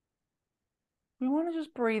 we want to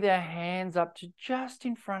just breathe our hands up to just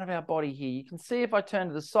in front of our body here. You can see if I turn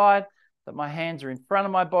to the side that my hands are in front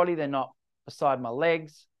of my body. They're not beside my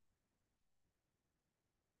legs.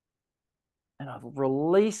 And I've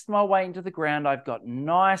released my weight into the ground. I've got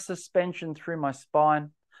nice suspension through my spine.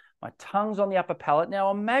 My tongue's on the upper palate. Now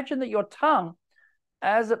imagine that your tongue,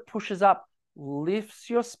 as it pushes up, lifts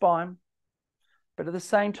your spine, but at the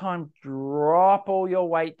same time, drop all your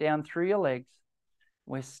weight down through your legs.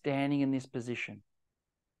 We're standing in this position.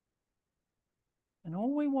 And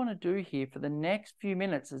all we want to do here for the next few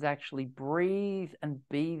minutes is actually breathe and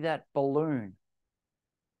be that balloon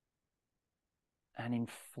and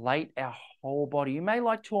inflate our whole body. You may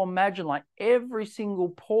like to imagine like every single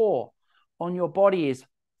pore on your body is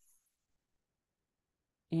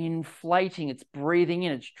inflating, it's breathing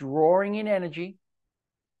in, it's drawing in energy.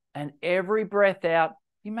 And every breath out,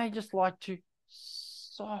 you may just like to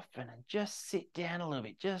soften and just sit down a little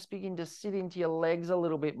bit. Just begin to sit into your legs a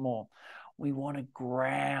little bit more. We want to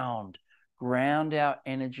ground our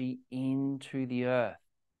energy into the earth.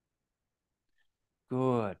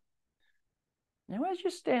 Good. Now, as you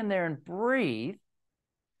stand there and breathe,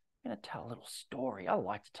 I'm going to tell a little story. I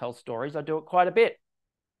like to tell stories. I do it quite a bit.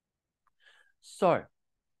 So,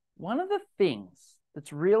 one of the things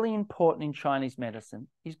that's really important in Chinese medicine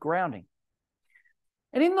is grounding.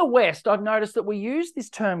 And in the West, I've noticed that we use this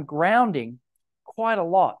term grounding quite a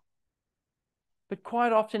lot. But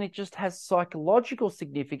quite often it just has psychological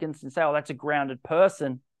significance and say, oh, that's a grounded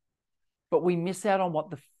person. But we miss out on what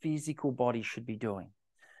the physical body should be doing.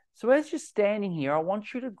 So as you're standing here, I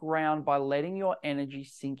want you to ground by letting your energy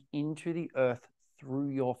sink into the earth through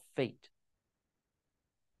your feet.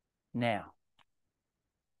 Now,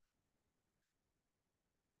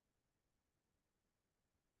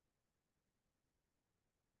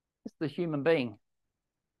 it's the human being,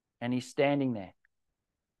 and he's standing there.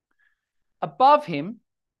 Above him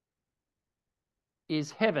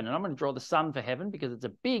is heaven, and I'm going to draw the sun for heaven because it's a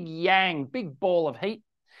big yang, big ball of heat.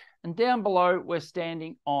 And down below, we're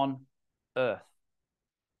standing on earth.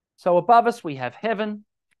 So above us, we have heaven.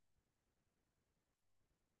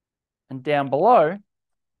 And down below,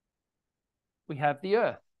 we have the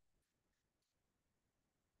earth.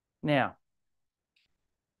 Now,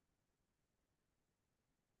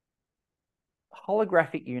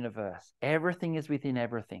 holographic universe, everything is within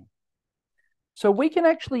everything. So we can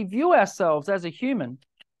actually view ourselves as a human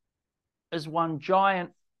as one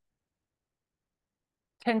giant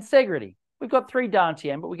tensegrity. We've got 3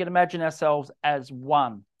 dantian, but we can imagine ourselves as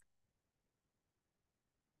one.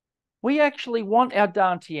 We actually want our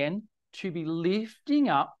dantian to be lifting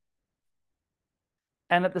up,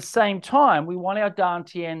 and at the same time, we want our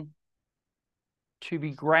dantian to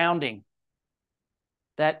be grounding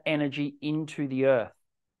that energy into the earth.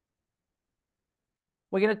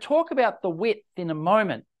 We're going to talk about the width in a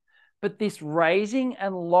moment, but this raising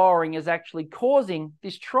and lowering is actually causing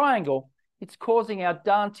this triangle. It's causing our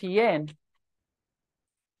dantian to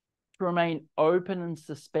remain open and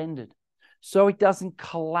suspended so it doesn't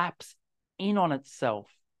collapse in on itself.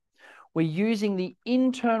 We're using the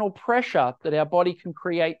internal pressure that our body can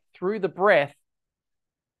create through the breath,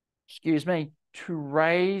 to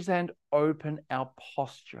raise and open our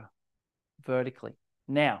posture vertically.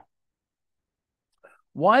 Now,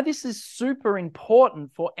 why this is super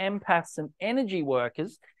important for empaths and energy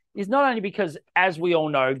workers is not only because, as we all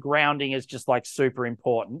know, grounding is just like super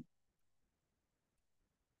important.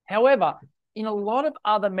 However, in a lot of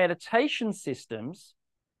other meditation systems,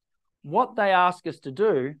 what they ask us to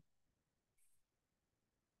do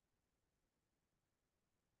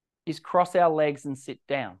is cross our legs and sit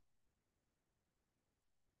down.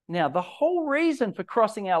 Now, the whole reason for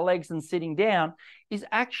crossing our legs and sitting down is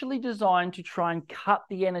actually designed to try and cut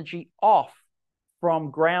the energy off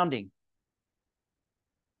from grounding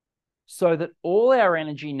so that all our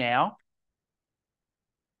energy now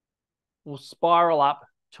will spiral up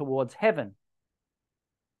towards heaven.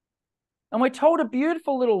 And we're told a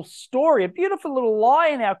beautiful little story, a beautiful little lie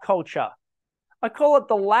in our culture. I call it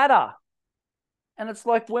the ladder. And it's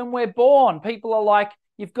like when we're born, people are like,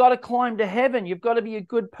 you've got to climb to heaven. You've got to be a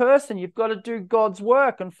good person. You've got to do God's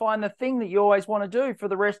work and find the thing that you always want to do for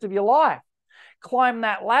the rest of your life. Climb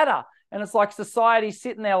that ladder. And it's like society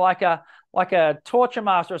sitting there like a torture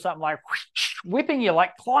master or something, like whipping you,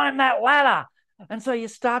 like climb that ladder. And so you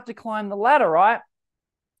start to climb the ladder, right?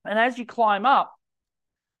 And as you climb up,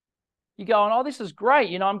 you're going, oh, this is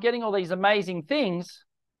great. You know, I'm getting all these amazing things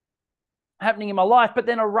happening in my life. But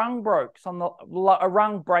then a rung breaks on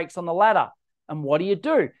the ladder. And what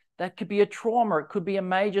do? That could be a trauma. It could be a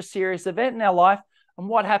major serious event in our life. And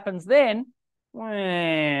what happens then?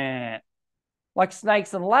 Like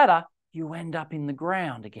snakes and ladder, you end up in the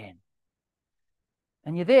ground again.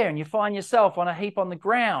 And you're there and you find yourself on a heap on the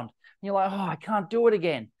ground. And you're like, oh, I can't do it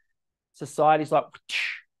again. Society's like,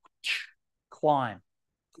 climb.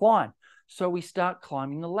 So we start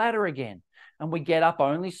climbing the ladder again. And we get up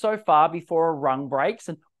only so far before a rung breaks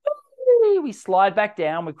and we slide back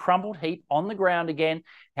down. We're crumpled heap on the ground again.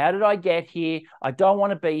 How did I get here? I don't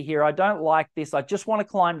want to be here. I don't like this. I just want to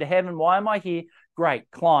climb to heaven. Why am I here? Great,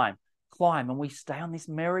 climb. And we stay on this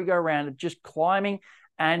merry-go-round of just climbing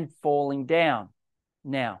and falling down.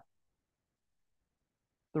 Now,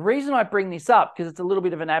 the reason I bring this up, because it's a little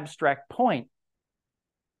bit of an abstract point,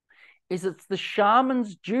 is it's the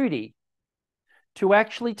shaman's duty to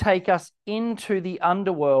actually take us into the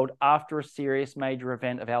underworld after a serious major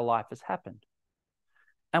event of our life has happened.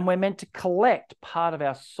 And we're meant to collect part of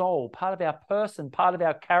our soul, part of our person, part of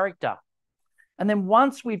our character. And then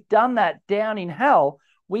once we've done that down in hell,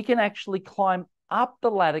 we can actually climb up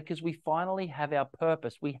the ladder because we finally have our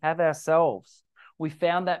purpose. We have ourselves. We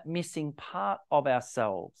found that missing part of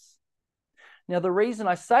ourselves. Now, the reason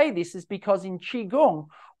I say this is because in Qigong,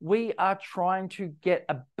 we are trying to get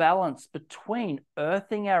a balance between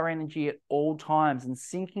earthing our energy at all times and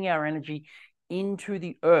sinking our energy into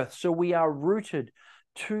the earth. So we are rooted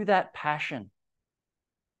to that passion,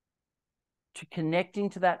 to connecting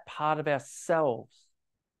to that part of ourselves,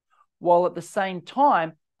 while at the same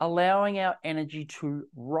time allowing our energy to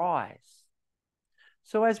rise.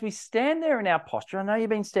 So as we stand there in our posture, I know you've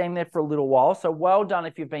been standing there for a little while, so well done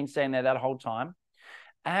if you've been standing there that whole time.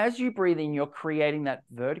 As you breathe in, you're creating that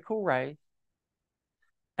vertical raise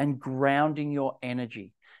and grounding your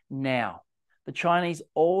energy. Now, the Chinese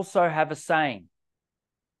also have a saying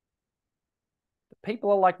that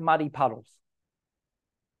people are like muddy puddles.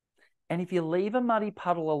 And if you leave a muddy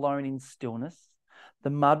puddle alone in stillness,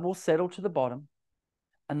 the mud will settle to the bottom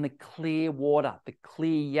and the clear water, the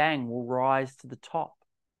clear yang will rise to the top.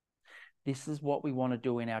 This is what we want to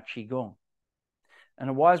do in our Qigong. And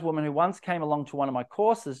a wise woman who once came along to one of my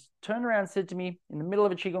courses turned around and said to me in the middle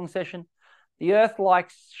of a Qigong session, the earth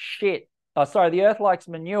likes shit. The earth likes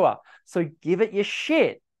manure. So give it your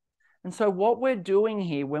shit. And so what we're doing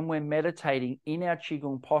here when we're meditating in our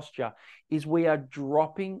Qigong posture is we are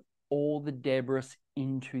dropping all the debris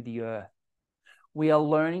into the earth. We are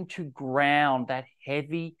learning to ground that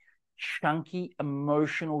heavy, chunky,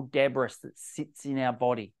 emotional debris that sits in our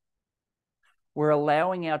body. We're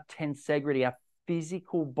allowing our tensegrity, our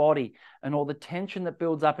physical body, and all the tension that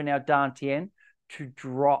builds up in our dantian to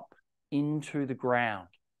drop into the ground.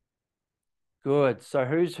 Good. So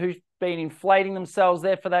who's been inflating themselves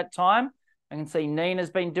there for that time? I can see Nina's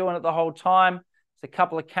been doing it the whole time. There's a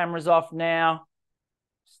couple of cameras off now.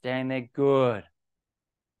 Stand there. Good.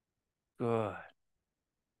 Good.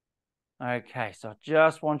 Okay, so I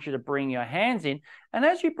just want you to bring your hands in. And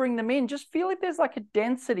as you bring them in, just feel if there's like a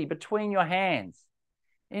density between your hands.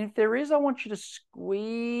 And if there is, I want you to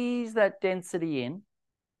squeeze that density in.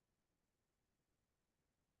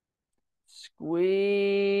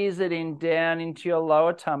 Squeeze it in down into your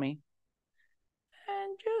lower tummy.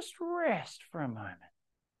 And just rest for a moment.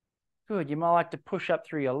 Good. You might like to push up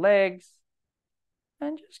through your legs.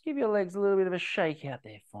 And just give your legs a little bit of a shake out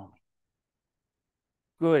there for me.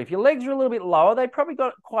 Good. If your legs are a little bit lower, they probably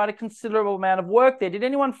got quite a considerable amount of work there. Did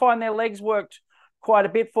anyone find their legs worked quite a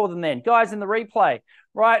bit for them then? Guys in the replay,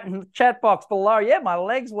 right? In the chat box below. Yeah, my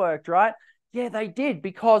legs worked, right? Yeah, they did,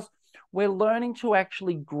 because we're learning to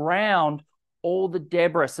actually ground all the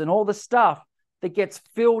debris and all the stuff that gets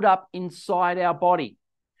filled up inside our body.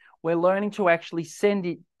 We're learning to actually send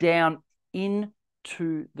it down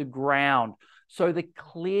into the ground. So the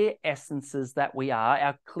clear essences that we are,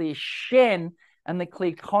 our clear Shen, and the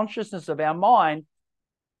clear consciousness of our mind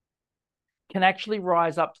can actually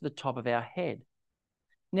rise up to the top of our head.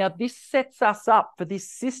 Now, this sets us up for this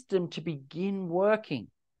system to begin working.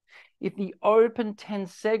 If the open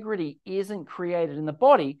tensegrity isn't created in the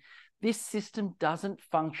body, this system doesn't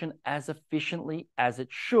function as efficiently as it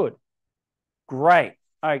should. Great.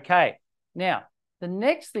 Okay. Now, the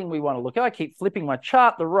next thing we want to look at, I keep flipping my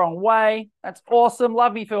chart the wrong way. That's awesome.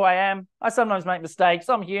 Love me for who I am. I sometimes make mistakes.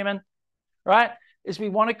 I'm human, right? Is we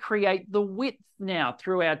want to create the width now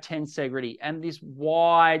through our tensegrity and this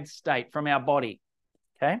wide state from our body,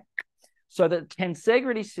 okay? So that the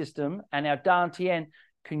tensegrity system and our dantian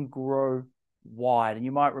can grow wide. And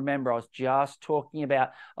you might remember I was just talking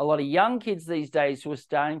about a lot of young kids these days who are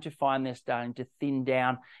starting to find they're starting to thin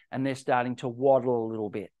down and they're starting to waddle a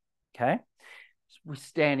little bit, okay? So we're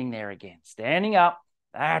standing there again, standing up.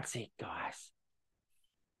 That's it, guys.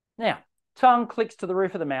 Now, tongue clicks to the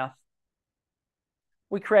roof of the mouth.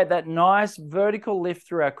 We create that nice vertical lift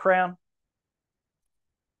through our crown.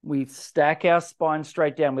 We stack our spine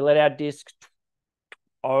straight down. We let our discs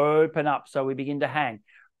open up so we begin to hang.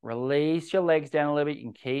 Release your legs down a little bit.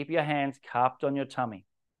 You can keep your hands cupped on your tummy.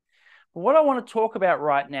 But what I want to talk about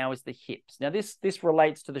right now is the hips. Now, this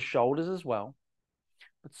relates to the shoulders as well,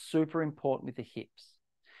 but super important with the hips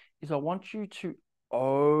is I want you to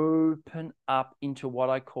open up into what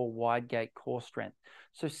I call wide gate core strength.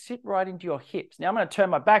 So sit right into your hips. Now I'm going to turn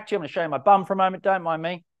my back to you. I'm going to show you my bum for a moment. Don't mind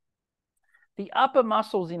me. The upper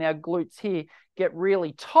muscles in our glutes here get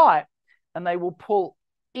really tight and they will pull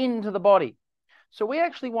into the body. So we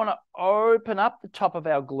actually want to open up the top of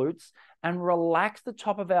our glutes and relax the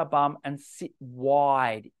top of our bum and sit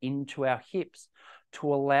wide into our hips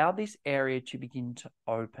to allow this area to begin to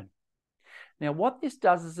open. Now, what this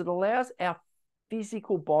does is it allows our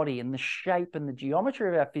physical body and the shape and the geometry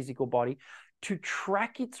of our physical body to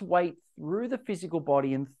track its weight through the physical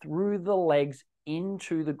body and through the legs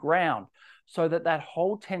into the ground so that that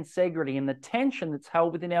whole tensegrity and the tension that's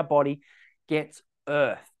held within our body gets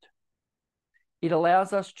earthed. It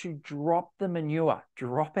allows us to drop the manure,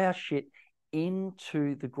 drop our shit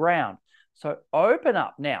into the ground. So open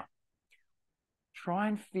up now. Try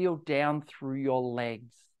and feel down through your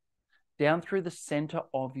legs, down through the center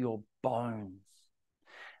of your bones.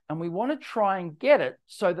 And we want to try and get it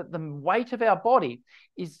so that the weight of our body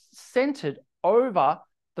is centered over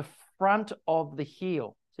the front of the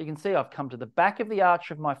heel. So you can see I've come to the back of the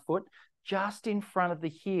arch of my foot, just in front of the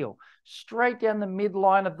heel, straight down the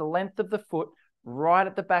midline of the length of the foot, right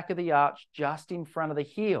at the back of the arch, just in front of the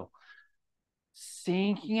heel.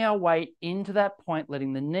 Sinking our weight into that point,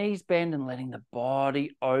 letting the knees bend and letting the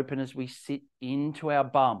body open as we sit into our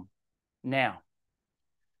bum. Now,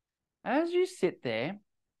 as you sit there,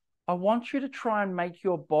 I want you to try and make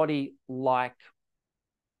your body like,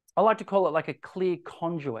 I like to call it like a clear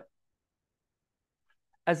conduit.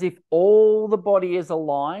 As if all the body is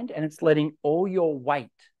aligned and it's letting all your weight,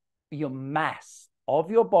 your mass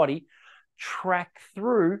of your body track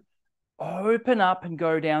through, open up and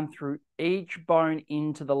go down through each bone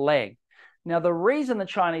into the leg. Now, the reason the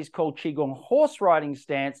Chinese call Qigong horse riding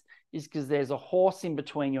stance is because there's a horse in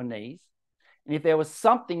between your knees. And if there was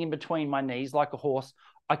something in between my knees, like a horse,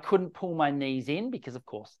 I couldn't pull my knees in because, of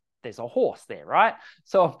course, there's a horse there, right?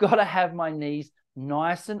 So I've got to have my knees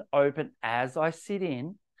nice and open as I sit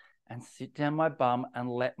in and sit down my bum and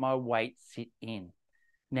let my weight sit in.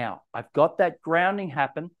 Now, I've got that grounding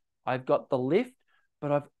happen. I've got the lift,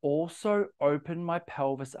 but I've also opened my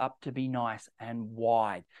pelvis up to be nice and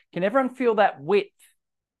wide. Can everyone feel that width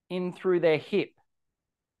in through their hip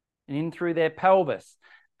and in through their pelvis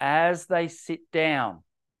as they sit down?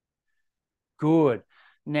 Good.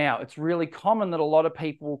 Now, it's really common that a lot of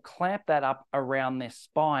people will clamp that up around their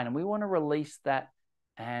spine, and we want to release that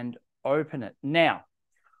and open it. Now,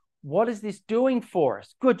 what is this doing for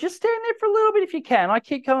us? Good. Just stand there for a little bit if you can. I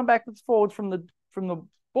keep coming backwards, forwards from the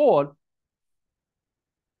board.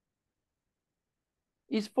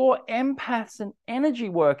 Is for empaths and energy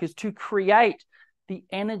workers to create the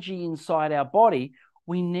energy inside our body.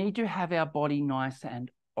 We need to have our body nice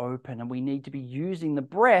and open, and we need to be using the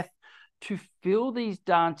breath to fill these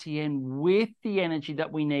dantian with the energy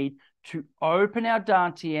that we need to open our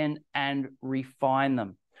dantian and refine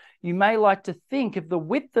them. You may like to think of the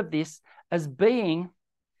width of this as being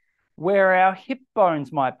where our hip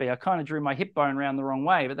bones might be. I kind of drew my hip bone around the wrong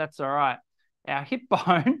way, but that's all right. Our hip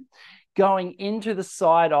bone going into the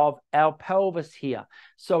side of our pelvis here,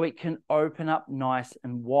 so it can open up nice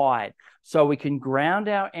and wide, so we can ground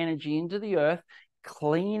our energy into the earth,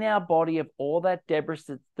 clean our body of all that debris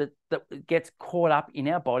that gets caught up in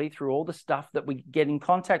our body through all the stuff that we get in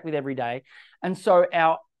contact with every day. And so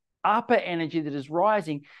our upper energy that is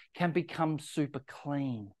rising can become super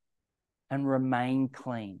clean and remain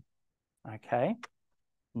clean. Okay,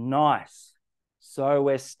 nice. So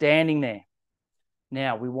we're standing there.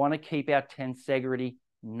 Now, we want to keep our tensegrity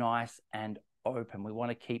nice and open. We want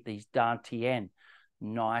to keep these dantian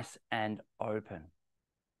nice and open.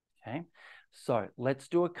 Okay, so let's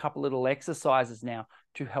do a couple little exercises now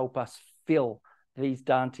to help us fill these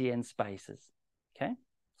dantian spaces. Okay,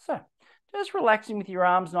 so just relaxing with your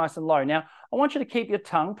arms nice and low. Now, I want you to keep your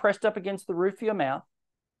tongue pressed up against the roof of your mouth.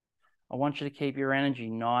 I want you to keep your energy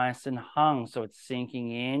nice and hung so it's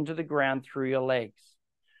sinking into the ground through your legs.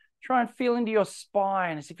 Try and feel into your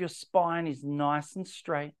spine as if your spine is nice and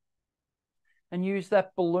straight. And use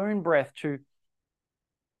that balloon breath to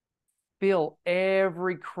fill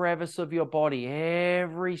every crevice of your body.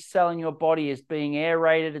 Every cell in your body is being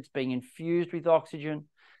aerated. It's being infused with oxygen.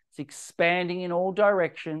 It's expanding in all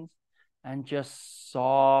directions and just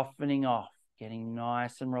softening off, getting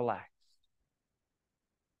nice and relaxed.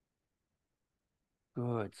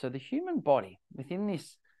 Good. So the human body within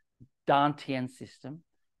this dantian system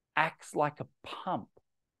acts like a pump,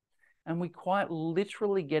 and we quite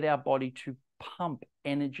literally get our body to pump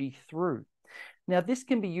energy through. Now, this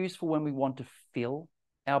can be useful when we want to fill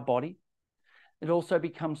our body. It also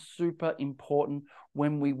becomes super important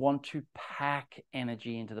when we want to pack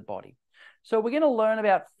energy into the body. So we're going to learn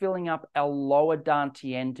about filling up our lower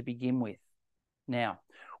dantian to begin with. Now,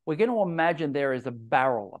 we're going to imagine there is a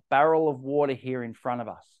barrel of water here in front of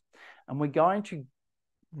us, and we're going to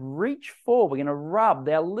reach forward. We're going to rub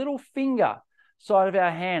our little finger side of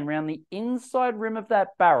our hand around the inside rim of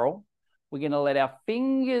that barrel. We're going to let our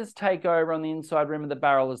fingers take over on the inside rim of the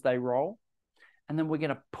barrel as they roll. And then we're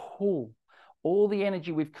going to pull all the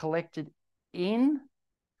energy we've collected in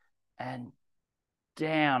and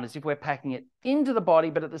down as if we're packing it into the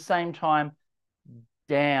body, but at the same time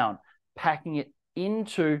down, packing it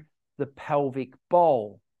into the pelvic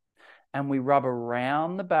bowl. And we rub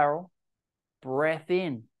around the barrel. Breath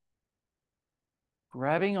in,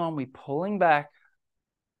 grabbing on, we're pulling back,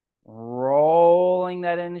 rolling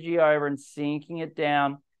that energy over and sinking it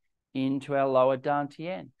down into our lower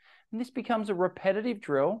dantian. And this becomes a repetitive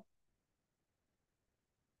drill.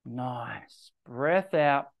 Nice. Breath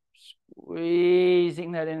out,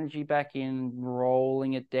 squeezing that energy back in,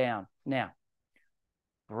 rolling it down. Now,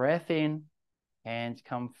 breath in, hands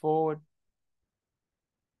come forward.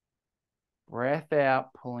 Breath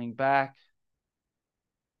out, pulling back.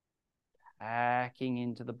 Packing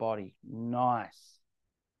into the body. Nice.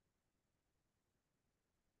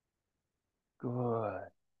 Good.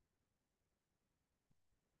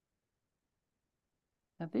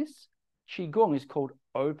 Now this Qigong is called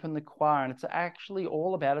Open the Qua, and it's actually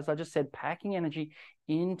all about, as I just said, packing energy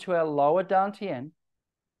into our lower dantian.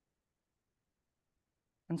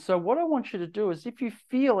 And so what I want you to do is if you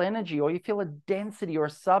feel energy or you feel a density or a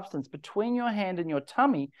substance between your hand and your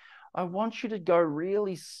tummy, I want you to go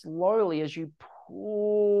really slowly as you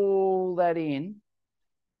pull that in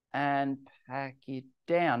and pack it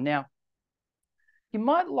down. Now, you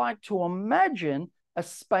might like to imagine a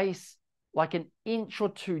space like an inch or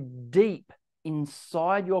two deep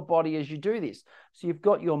inside your body as you do this. So you've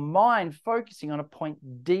got your mind focusing on a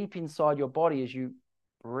point deep inside your body as you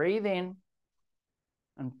breathe in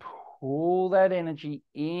and pull that energy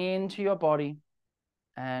into your body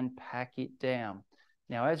and pack it down.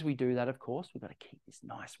 Now, as we do that, of course, we've got to keep this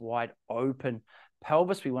nice, wide open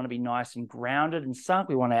pelvis. We want to be nice and grounded and sunk.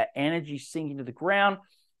 We want our energy sink into the ground.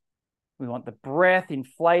 We want the breath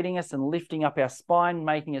inflating us and lifting up our spine,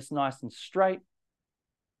 making us nice and straight.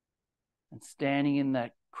 And standing in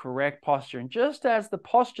that correct posture. And just as the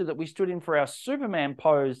posture that we stood in for our Superman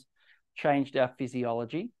pose changed our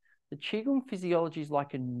physiology, the Qigong physiology is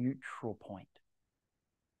like a neutral point.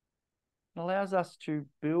 It allows us to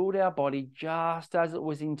build our body just as it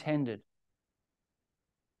was intended.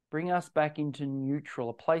 Bring us back into neutral,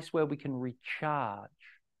 a place where we can recharge,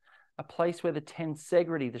 a place where the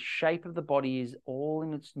tensegrity, the shape of the body, is all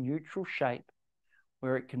in its neutral shape,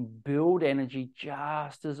 where it can build energy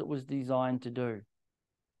just as it was designed to do.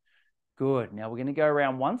 Good. Now we're going to go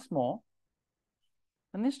around once more.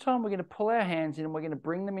 And this time we're going to pull our hands in and we're going to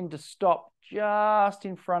bring them into stop just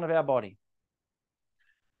in front of our body.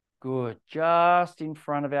 Good. Just in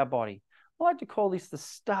front of our body. I like to call this the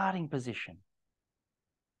starting position.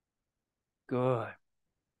 Good.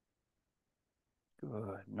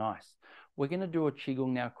 Good. Nice. We're going to do a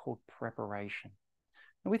Qigong now called preparation.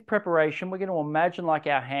 And with preparation, we're going to imagine like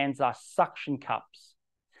our hands are suction cups.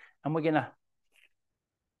 And we're going to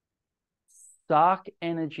suck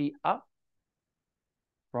energy up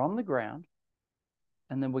from the ground.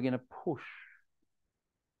 And then we're going to push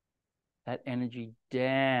that energy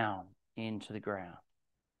down into the ground.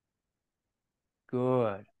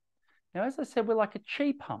 Good. Now, as I said, we're like a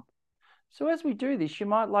chi pump. So as we do this, you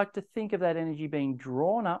might like to think of that energy being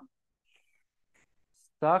drawn up,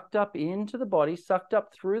 sucked up into the body, sucked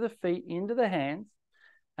up through the feet into the hands,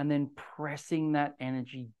 and then pressing that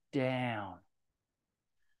energy down.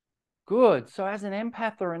 Good. So as an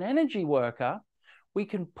empath or an energy worker, we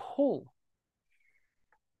can pull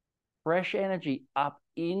fresh energy up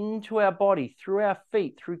into our body, through our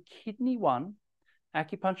feet, through kidney 1,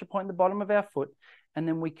 acupuncture point in the bottom of our foot, and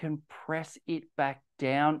then we can press it back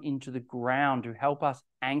down into the ground to help us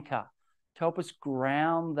anchor, to help us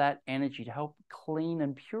ground that energy, to help clean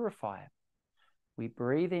and purify it. We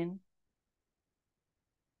breathe in.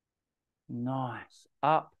 Nice.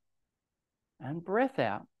 Up. And breath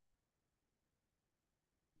out.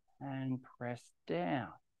 And press down.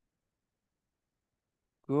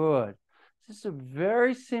 Good. This is a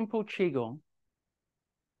very simple Qigong.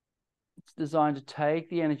 It's designed to take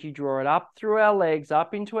the energy, draw it up through our legs,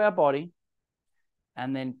 up into our body,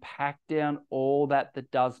 and then pack down all that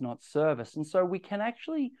does not serve us. And so we can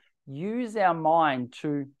actually use our mind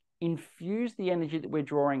to infuse the energy that we're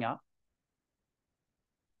drawing up,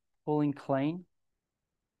 pulling clean,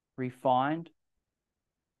 refined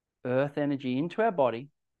earth energy into our body,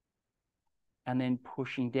 and then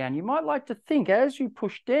pushing down. You might like to think as you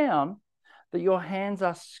push down that your hands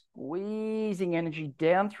are squeezing energy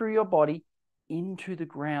down through your body into the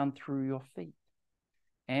ground through your feet,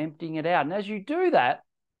 emptying it out. And as you do that,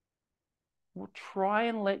 we'll try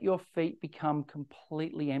and let your feet become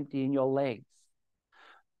completely empty in your legs.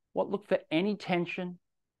 Look for any tension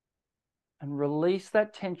and release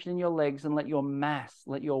that tension in your legs and let your mass,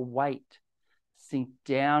 let your weight sink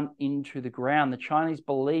down into the ground. The Chinese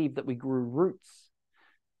believe that we grew roots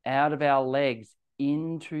out of our legs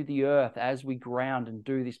into the earth as we ground and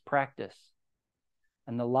do this practice.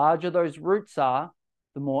 And the larger those roots are,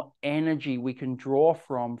 the more energy we can draw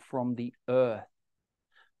from the earth.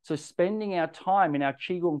 So spending our time in our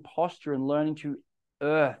Qigong posture and learning to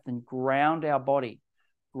earth and ground our body,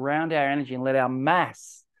 ground our energy, and let our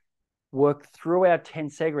mass work through our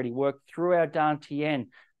tensegrity, work through our dantian,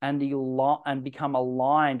 and become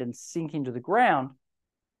aligned and sink into the ground,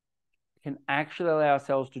 can actually allow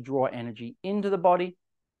ourselves to draw energy into the body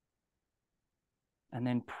and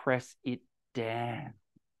then press it down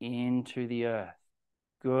into the earth.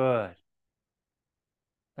 Good.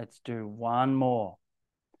 Let's do one more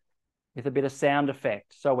with a bit of sound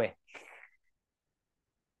effect. So we're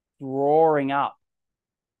drawing up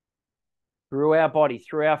through our body,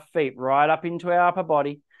 through our feet, right up into our upper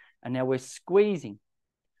body. And now we're squeezing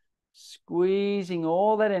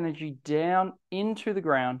all that energy down into the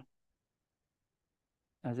ground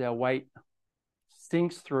as our weight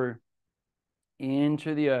sinks through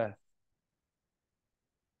into the earth.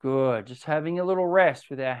 Good. Just having a little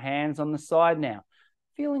rest with our hands on the side now.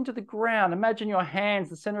 Feel into the ground. Imagine your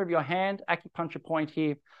hands, the center of your hand, acupuncture point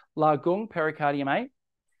here, La Gung, pericardium 8,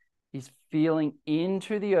 is feeling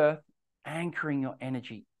into the earth, anchoring your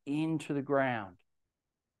energy into the ground.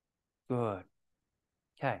 Good.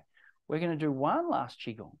 Okay. We're going to do one last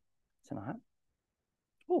Qigong tonight.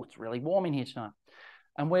 Oh, it's really warm in here tonight.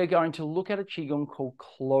 And we're going to look at a Qigong called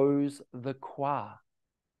Close the Qua.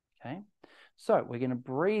 Okay. So we're going to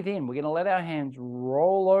breathe in. We're going to let our hands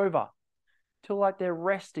roll over till like they're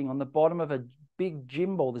resting on the bottom of a big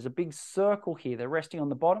gym ball. There's a big circle here. They're resting on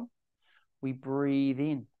the bottom. We breathe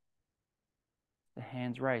in. The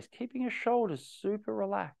hands raised, keeping your shoulders super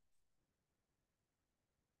relaxed.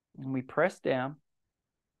 And we press down.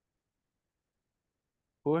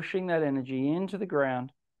 Pushing that energy into the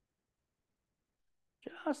ground,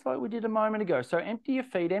 just like we did a moment ago. So empty your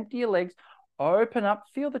feet, empty your legs, open up,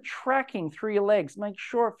 feel the tracking through your legs. Make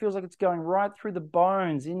sure it feels like it's going right through the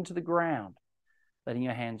bones into the ground. Letting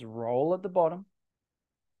your hands roll at the bottom.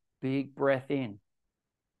 Big breath in.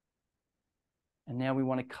 And now we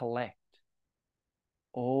want to collect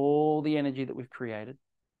all the energy that we've created.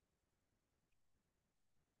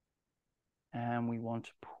 And we want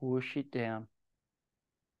to push it down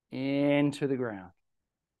into the ground.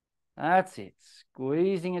 That's it.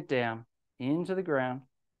 Squeezing it down into the ground.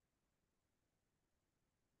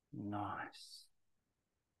 Nice.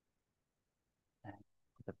 And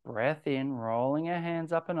the breath in, rolling our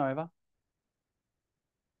hands up and over.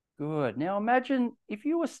 Good. Now imagine if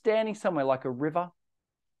you were standing somewhere like a river,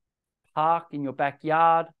 park in your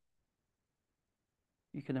backyard.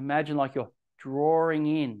 You can imagine like you're drawing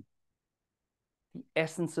in the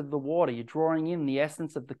essence of the water. You're drawing in the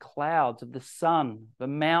essence of the clouds, of the sun, the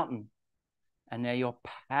mountain. And now you're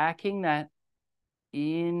packing that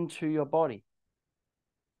into your body.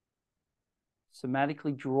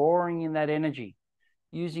 Somatically drawing in that energy,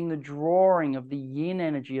 using the drawing of the yin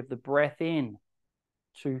energy of the breath in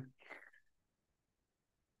to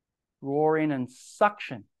draw in and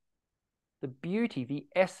suction the beauty, the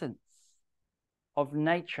essence of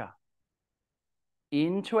nature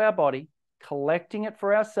into our body, collecting it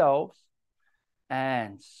for ourselves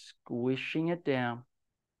and squishing it down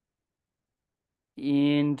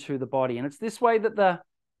into the body. And it's this way that the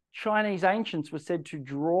Chinese ancients were said to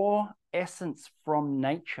draw essence from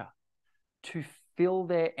nature, to fill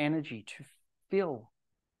their energy, to fill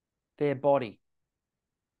their body.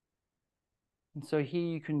 And so here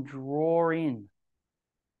you can draw in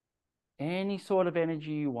any sort of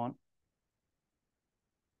energy you want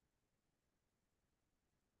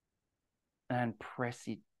and press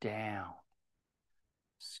it down,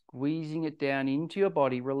 squeezing it down into your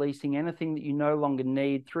body, releasing anything that you no longer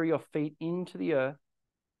need through your feet into the earth.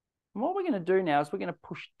 And what we're going to do now is we're going to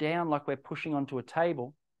push down like we're pushing onto a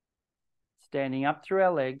table, standing up through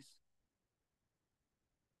our legs.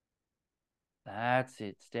 That's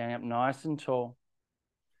it, standing up nice and tall.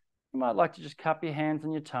 You might like to just cup your hands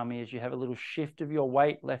on your tummy as you have a little shift of your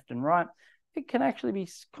weight left and right. It can actually be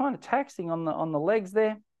kind of taxing on the legs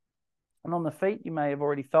there and on the feet. You may have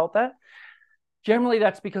already felt that. Generally,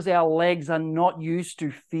 that's because our legs are not used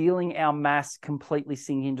to feeling our mass completely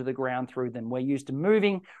sink into the ground through them. We're used to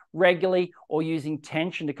moving regularly or using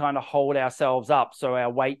tension to kind of hold ourselves up so our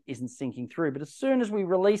weight isn't sinking through. But as soon as we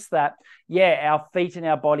release that, our feet and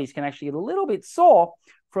our bodies can actually get a little bit sore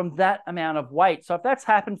from that amount of weight. So if that's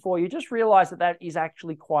happened for you, just realize that that is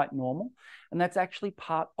actually quite normal. And that's actually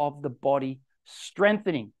part of the body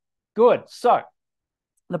strengthening. Good. So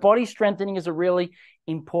the body strengthening is a really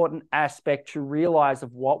important aspect to realize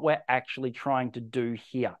of what we're actually trying to do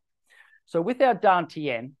here. So with our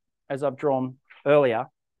Dantian, as I've drawn earlier,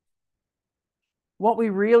 what we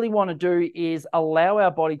really want to do is allow our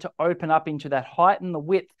body to open up into that height and the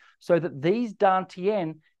width so that these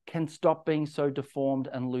Dantian can stop being so deformed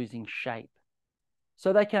and losing shape.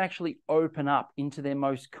 So they can actually open up into their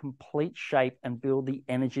most complete shape and build the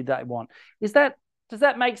energy that they want. Does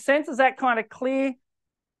that make sense? Is that kind of clear,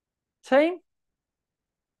 team?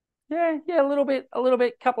 Yeah, a little bit,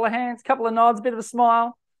 couple of hands, couple of nods, bit of a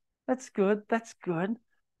smile. That's good.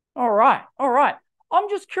 All right. I'm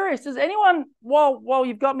just curious, does anyone, while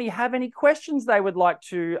you've got me, have any questions they would like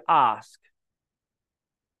to ask?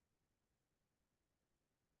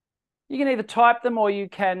 You can either type them or you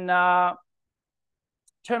can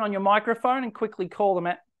turn on your microphone and quickly call them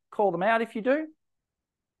out if you do.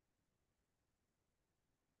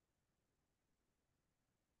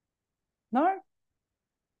 No?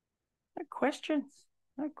 No questions.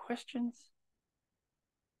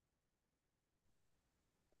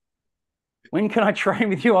 When can I train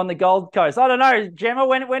with you on the Gold Coast? I don't know, Gemma,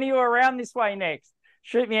 when are you around this way next?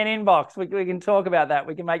 Shoot me an inbox. We can talk about that.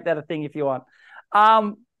 We can make that a thing if you want.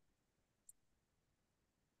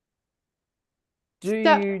 Do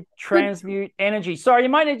you transmute energy? Sorry, you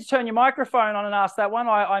might need to turn your microphone on and ask that one.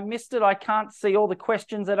 I missed it. I can't see all the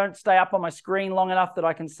questions. They don't stay up on my screen long enough that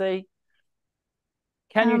I can see.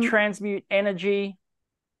 Can you transmute energy?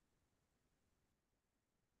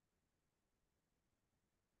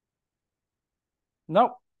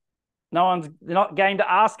 Nope. No one's not game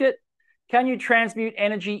to ask it. Can you transmute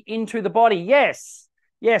energy into the body? Yes.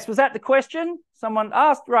 Was that the question someone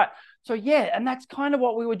asked? Right. So and that's kind of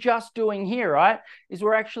what we were just doing here, right? Is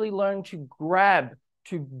we're actually learning to grab,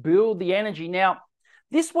 to build the energy. Now,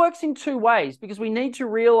 this works in two ways because we need to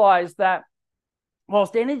realize that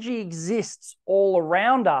whilst energy exists all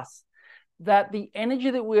around us, that the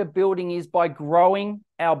energy that we're building is by growing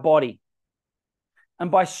our body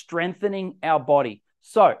and by strengthening our body.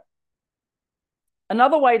 So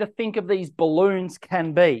another way to think of these balloons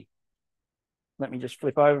can be, let me just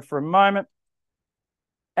flip over for a moment.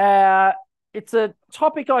 It's a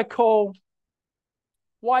topic I call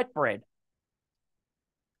white bread.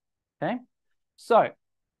 Okay, so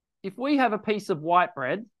if we have a piece of white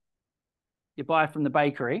bread, you buy it from the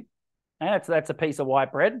bakery, okay, that's a piece of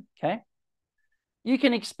white bread, okay? You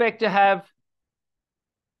can expect to have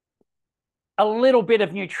a little bit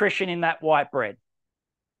of nutrition in that white bread,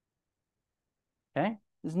 okay?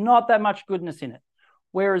 There's not that much goodness in it.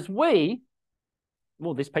 Whereas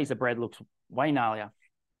this piece of bread looks way gnarlier.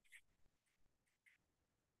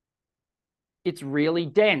 It's really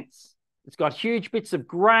dense. It's got huge bits of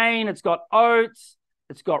grain. It's got oats.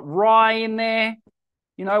 It's got rye in there.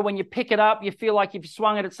 You know, when you pick it up, you feel like if you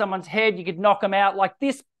swung it at someone's head, you could knock them out. Like,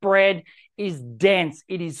 this bread is dense.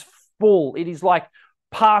 It is full. It is like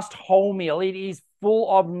past wholemeal. It is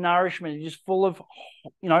full of nourishment. It is full of,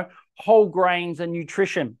 whole grains and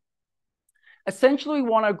nutrition. Essentially, we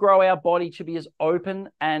want to grow our body to be as open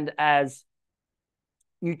and as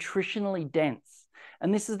nutritionally dense.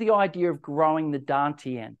 And this is the idea of growing the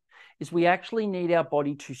Dantian, is we actually need our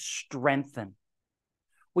body to strengthen.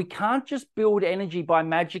 We can't just build energy by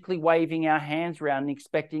magically waving our hands around and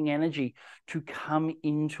expecting energy to come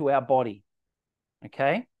into our body,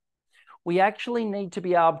 okay? We actually need to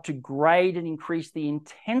be able to grade and increase the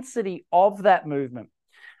intensity of that movement.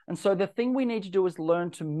 And so the thing we need to do is learn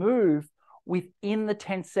to move within the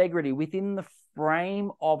tensegrity, within the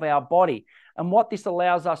frame of our body. And what this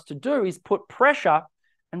allows us to do is put pressure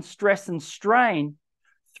and stress and strain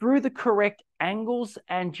through the correct angles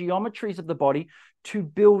and geometries of the body to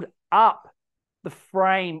build up the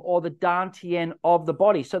frame or the Dantian of the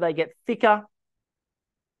body so they get thicker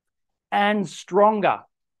and stronger.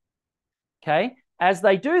 Okay? As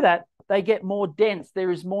they do that, they get more dense.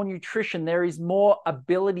 There is more nutrition. There is more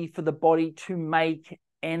ability for the body to make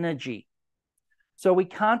energy. So we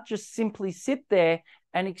can't just simply sit there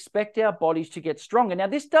and expect our bodies to get stronger. Now,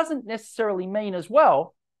 this doesn't necessarily mean as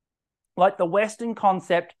well, like the Western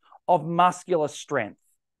concept of muscular strength.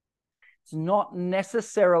 It's not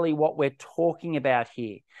necessarily what we're talking about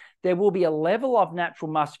here. There will be a level of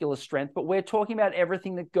natural muscular strength, but we're talking about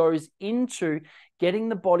everything that goes into getting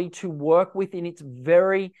the body to work within its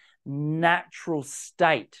very natural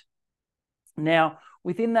state. Now,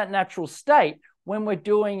 within that natural state, when we're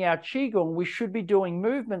doing our Qigong, we should be doing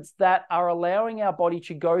movements that are allowing our body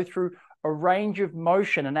to go through a range of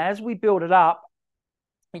motion. And as we build it up,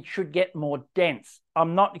 it should get more dense.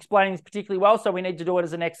 I'm not explaining this particularly well, so we need to do it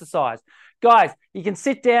as an exercise. Guys, you can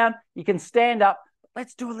sit down, you can stand up.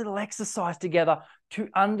 Let's do a little exercise together to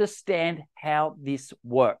understand how this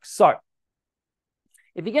works. So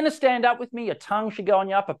if you're going to stand up with me, your tongue should go on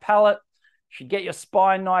your upper palate, should get your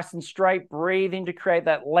spine nice and straight. Breathe in to create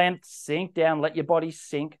that length. Sink down, let your body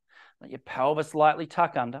sink. Let your pelvis lightly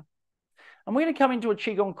tuck under. And we're going to come into a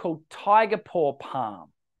Qigong called Tiger Paw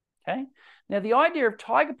Palm. Okay? Now, the idea of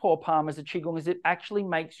Tiger Paw Palm as a Qigong is it actually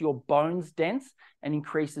makes your bones dense and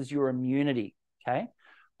increases your immunity, okay?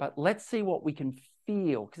 But let's see what we can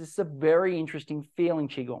feel, because it's a very interesting feeling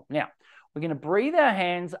Qigong. Now, we're going to breathe our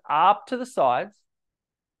hands up to the sides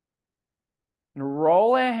and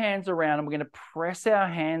roll our hands around, and we're going to press our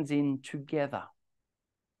hands in together.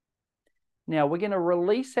 Now, we're going to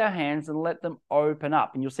release our hands and let them open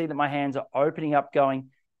up, and you'll see that my hands are opening up, going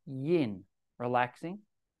yin, relaxing.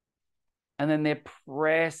 And then they're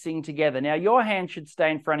pressing together. Now, your hand should stay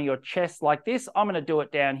in front of your chest like this. I'm going to do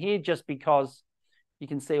it down here just because you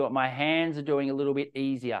can see what my hands are doing a little bit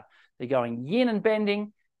easier. They're going yin and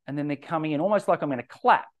bending, and then they're coming in almost like I'm going to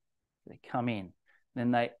clap. They come in, then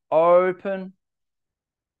they open,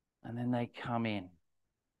 and then they come in.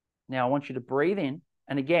 Now, I want you to breathe in,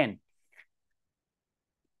 and again,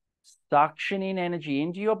 suction in energy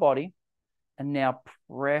into your body. And now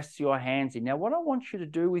press your hands in. Now, what I want you to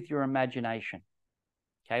do with your imagination,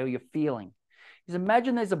 okay, or your feeling, is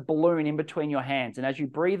imagine there's a balloon in between your hands. And as you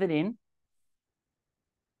breathe it in,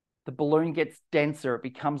 the balloon gets denser. It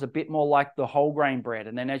becomes a bit more like the whole grain bread.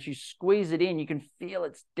 And then as you squeeze it in, you can feel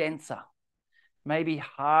it's denser, maybe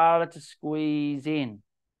harder to squeeze in.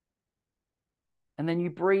 And then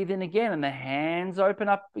you breathe in again, and the hands open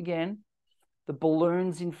up again. The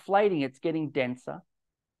balloon's inflating. It's getting denser.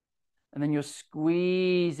 And then you're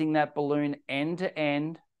squeezing that balloon end to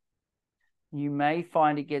end. You may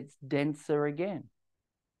find it gets denser again.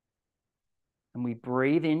 And we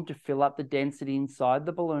breathe in to fill up the density inside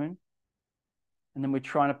the balloon. And then we're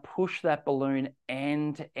trying to push that balloon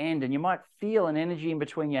end to end. And you might feel an energy in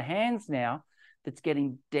between your hands now that's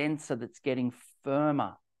getting denser, that's getting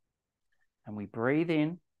firmer. And we breathe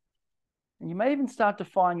in. And you may even start to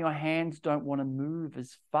find your hands don't want to move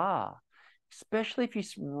as far, especially if you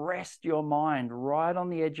rest your mind right on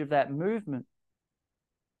the edge of that movement.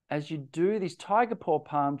 As you do this tiger paw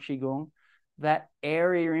palm qigong, that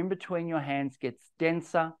area in between your hands gets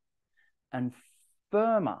denser and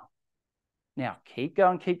firmer. Now, keep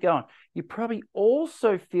going, keep going. You probably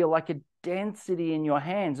also feel like a density in your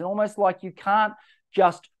hands, and almost like you can't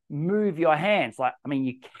just move your hands. Like, I mean,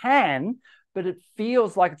 you can, but it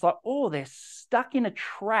feels like it's like, oh, they're stuck in a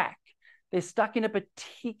track. They're stuck in a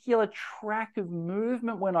particular track of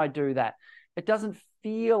movement when I do that. It doesn't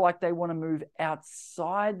feel like they want to move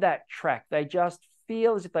outside that track. They just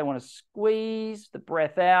feel as if they want to squeeze the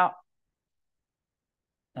breath out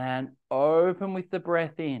and open with the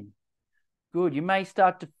breath in. Good. You may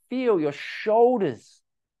start to feel your shoulders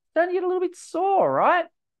starting to get a little bit sore, right?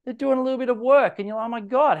 They're doing a little bit of work and you're like, oh my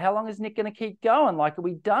God, how long is Nick going to keep going? Like, are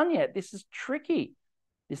we done yet? This is tricky.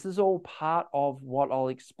 This is all part of what I'll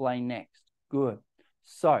explain next. Good.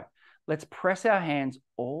 So let's press our hands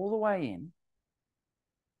all the way in.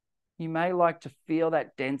 You may like to feel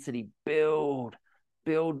that density build,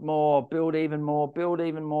 build more, build even more, build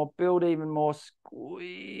even more, build even more. Squeeze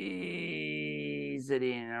it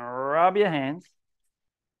in. Rub your hands.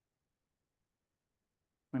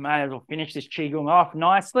 We may as well finish this qigong off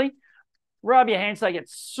nicely. Rub your hands so they get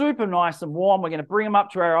super nice and warm. We're going to bring them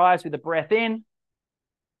up to our eyes with a breath in.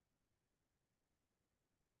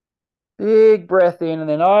 Big breath in, and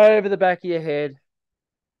then over the back of your head.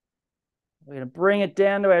 We're going to bring it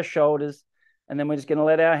down to our shoulders, and then we're just going to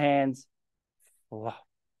let our hands flow.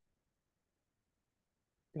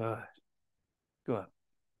 Good. Good.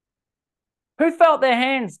 Who felt their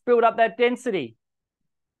hands build up that density?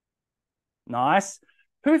 Nice.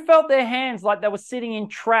 Who felt their hands like they were sitting in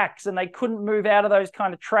tracks and they couldn't move out of those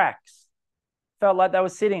kind of tracks? Felt like they were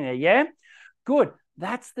sitting there, yeah? Good.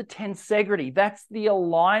 That's the tensegrity. That's the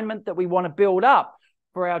alignment that we want to build up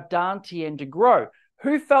for our dantian to grow.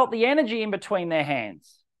 Who felt the energy in between their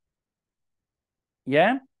hands?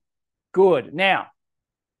 Yeah? Good. Now,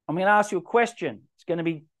 I'm going to ask you a question. It's going to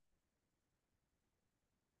be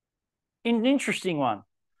an interesting one.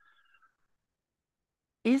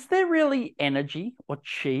 Is there really energy or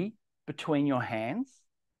chi between your hands?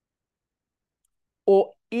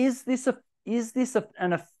 Or is this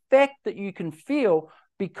an effect that you can feel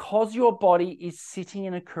because your body is sitting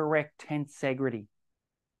in a correct tensegrity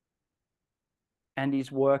and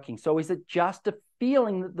is working? So is it just a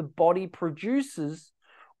feeling that the body produces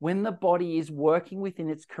when the body is working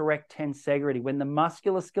within its correct tensegrity, when the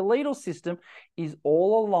musculoskeletal system is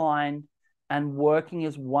all aligned and working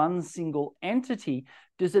as one single entity?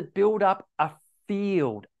 Does it build up a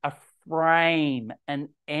field, a frame, an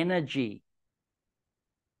energy?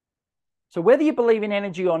 So whether you believe in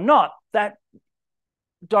energy or not,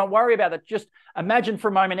 don't worry about it. Just imagine for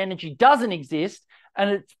a moment energy doesn't exist,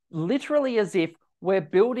 and it's literally as if we're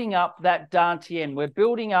building up that dantian. We're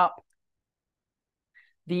building up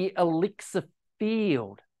the elixir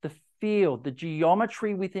field, the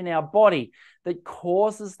geometry within our body that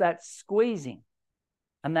causes that squeezing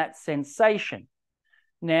and that sensation.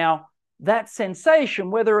 Now, that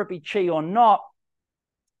sensation, whether it be chi or not,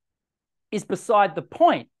 is beside the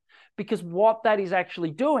point, because what that is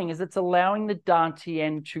actually doing is it's allowing the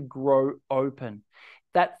dantian to grow open.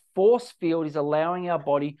 That force field is allowing our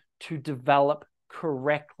body to develop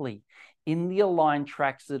correctly in the aligned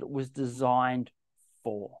tracks that it was designed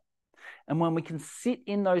for. And when we can sit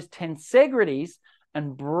in those tensegrities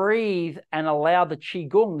and breathe and allow the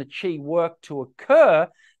qigong, the qi work to occur,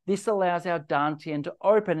 this allows our dantian to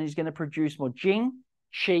open and is going to produce more jing,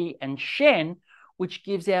 qi, and shen, which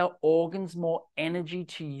gives our organs more energy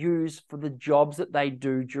to use for the jobs that they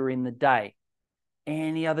do during the day,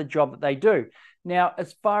 any other job that they do. Now,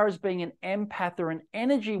 as far as being an empath or an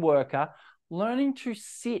energy worker, learning to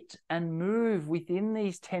sit and move within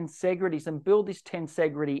these tensegrities and build this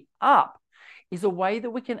tensegrity up is a way that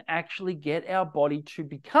we can actually get our body to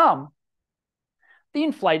become the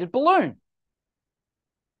inflated balloon.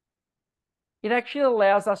 It actually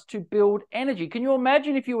allows us to build energy. Can you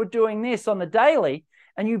imagine if you were doing this on the daily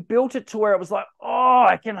and you built it to where it was like, oh,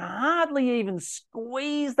 I can hardly even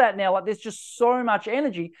squeeze that now. Like, there's just so much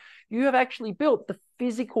energy. You have actually built the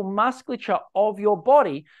physical musculature of your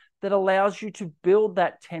body that allows you to build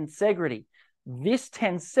that tensegrity. This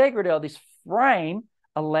tensegrity, or this frame,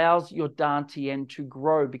 allows your dantian to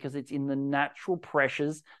grow because it's in the natural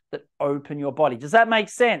pressures that open your body. Does that make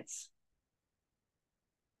sense?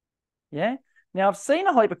 Yeah? Now, I've seen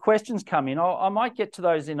a heap of questions come in. I might get to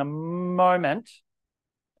those in a moment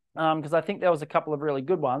because I think there was a couple of really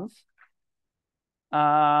good ones.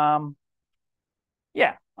 Yeah,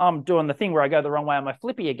 I'm doing the thing where I go the wrong way on my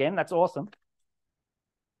flippy again. That's awesome.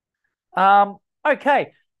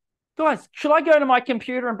 Okay. Guys, should I go to my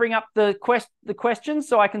computer and bring up the questions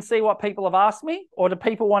so I can see what people have asked me? Or do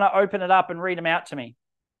people want to open it up and read them out to me?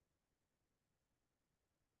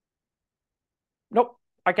 Nope.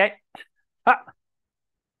 Okay. Ha.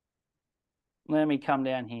 Let me come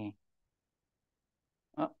down here.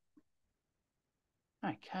 Oh.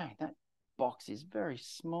 Okay, that box is very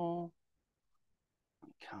small. I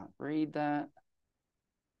can't read that.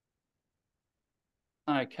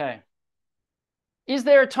 Okay. Is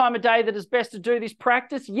there a time of day that is best to do this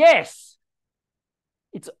practice? Yes.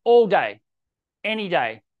 It's all day, any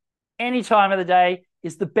day, any time of the day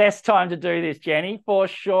is the best time to do this, Jenny, for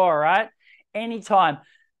sure, right? Anytime.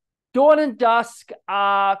 Dawn and dusk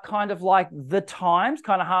are kind of like the times,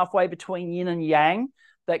 kind of halfway between yin and yang,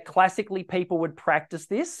 that classically people would practice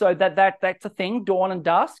this. So that's a thing, dawn and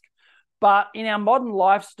dusk. But in our modern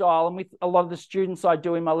lifestyle, and with a lot of the students I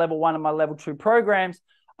do in my level 1 and my level 2 programs,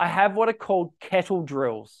 I have what are called kettle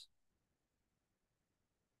drills.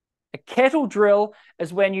 A kettle drill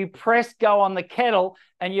is when you press go on the kettle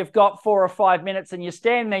and you've got 4 or 5 minutes and you're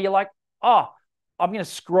standing there, you're like, oh, I'm going to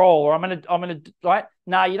scroll or I'm going to, right?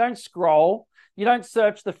 No, you don't scroll. You don't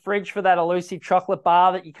search the fridge for that elusive chocolate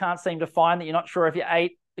bar that you can't seem to find that you're not sure if you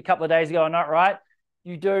ate a couple of days ago or not, right?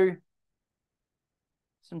 You do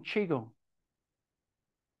some qigong.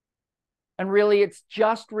 And really, it's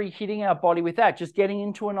just re-hitting our body with that, just getting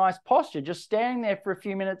into a nice posture, just standing there for a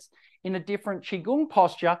few minutes in a different qigong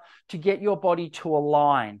posture to get your body to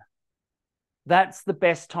align. That's the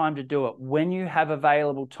best time to do it, when you have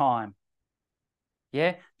available time.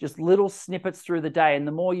 Yeah, just little snippets through the day. And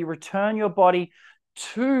the more you return your body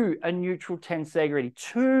to a neutral tensegrity,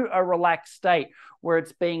 to a relaxed state where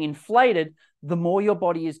it's being inflated, the more your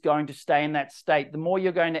body is going to stay in that state, the more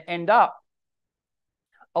you're going to end up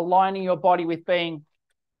aligning your body with being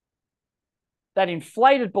that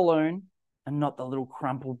inflated balloon and not the little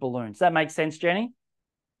crumpled balloon. Does that make sense, Jenny?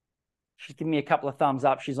 She's giving me a couple of thumbs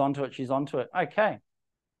up. She's onto it. She's onto it. Okay.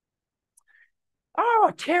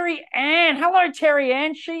 Oh, Terry Ann. Hello, Terry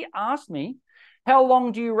Ann. She asked me, how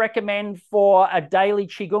long do you recommend for a daily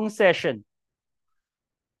qigong session?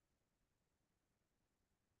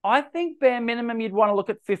 I think bare minimum, you'd want to look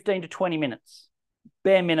at 15 to 20 minutes.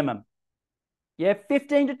 Bare minimum. Yeah,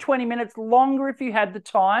 15 to 20 minutes, longer if you had the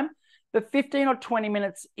time, but 15 or 20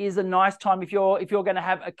 minutes is a nice time if you're going to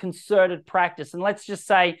have a concerted practice. And let's just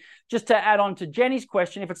say, just to add on to Jenny's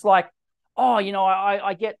question, if it's like, oh, you know,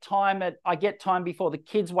 I get time before the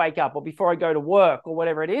kids wake up or before I go to work or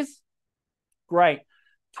whatever it is, great.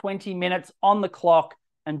 20 minutes on the clock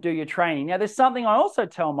and do your training. Now, there's something I also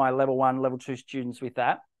tell my level 1, level 2 students with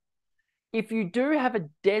that. If you do have a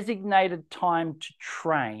designated time to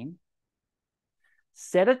train,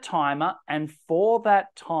 set a timer, and for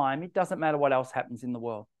that time, it doesn't matter what else happens in the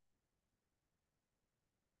world.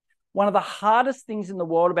 One of the hardest things in the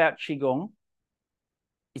world about qigong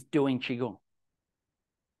is doing qigong.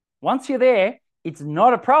 Once you're there, it's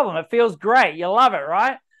not a problem. It feels great. You love it,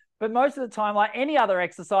 right? But most of the time, like any other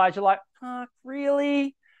exercise, you're like, oh,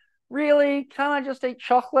 really? Really? Can't I just eat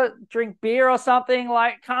chocolate, drink beer or something?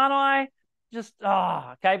 Like, can't I? Just,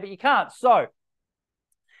 okay, but you can't. So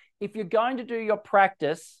if you're going to do your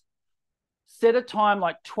practice, set a time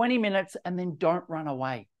like 20 minutes and then don't run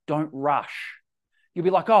away. Don't rush. You'll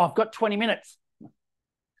be like, oh, I've got 20 minutes.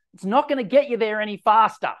 It's not going to get you there any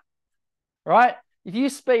faster, right? If you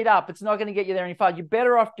speed up, it's not going to get you there any faster. You're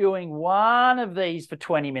better off doing one of these for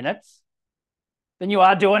 20 minutes than you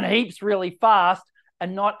are doing heaps really fast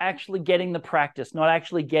and not actually getting the practice, not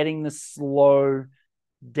actually getting the slow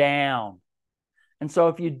down. And so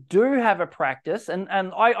if you do have a practice, and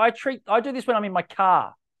I do this when I'm in my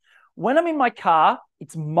car. When I'm in my car,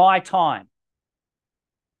 it's my time.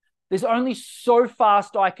 There's only so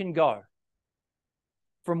fast I can go.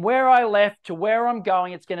 From where I left to where I'm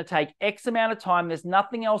going, it's going to take X amount of time. There's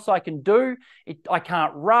nothing else I can do. I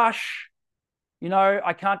can't rush. You know,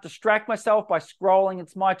 I can't distract myself by scrolling.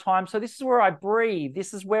 It's my time. So this is where I breathe.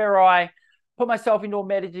 This is where I put myself into a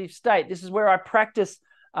meditative state. This is where I practice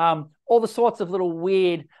all the sorts of little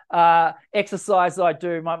weird exercises I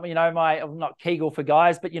do. Not Kegel for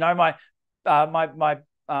guys, but my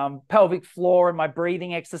pelvic floor and my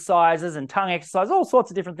breathing exercises and tongue exercises, all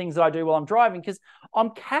sorts of different things that I do while I'm driving because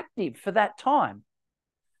I'm captive for that time.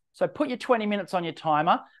 So put your 20 minutes on your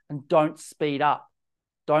timer and don't speed up.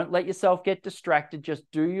 Don't let yourself get distracted. Just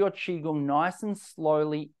do your qigong nice and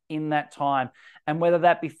slowly in that time. And whether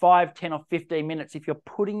that be 5, 10, or 15 minutes, if you're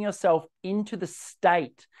putting yourself into the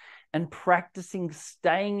state and practicing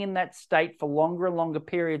staying in that state for longer and longer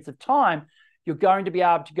periods of time, you're going to be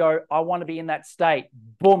able to go, I want to be in that state,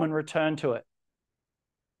 boom, and return to it.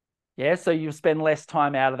 Yeah, so you spend less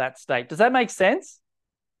time out of that state. Does that make sense?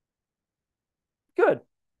 Good.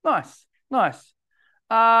 Nice. Nice.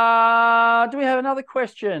 Do we have another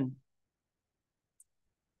question?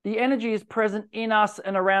 The energy is present in us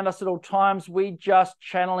and around us at all times. We just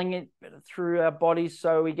channeling it through our bodies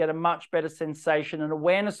so we get a much better sensation and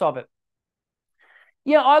awareness of it.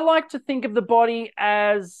 Yeah, I like to think of the body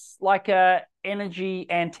as like a energy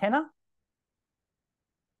antenna,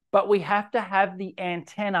 but we have to have the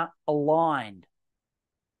antenna aligned.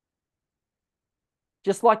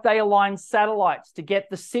 Just like they align satellites to get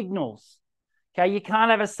the signals. Okay, you can't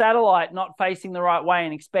have a satellite not facing the right way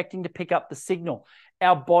and expecting to pick up the signal.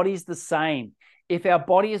 Our body's the same. If our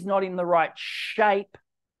body is not in the right shape,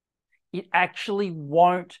 it actually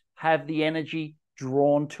won't have the energy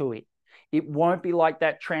drawn to it. It won't be like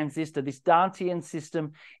that transistor. This Dantian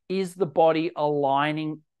system is the body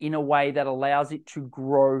aligning in a way that allows it to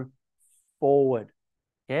grow forward.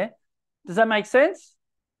 Yeah? Does that make sense?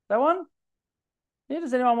 That one? Yeah,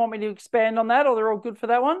 does anyone want me to expand on that, or they're all good for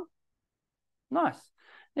that one? Nice.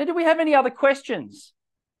 Now, do we have any other questions?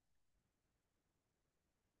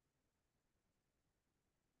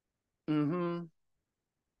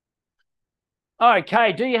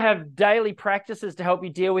 Okay, do you have daily practices to help you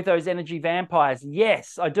deal with those energy vampires?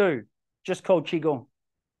 Yes, I do. Just called Qigong.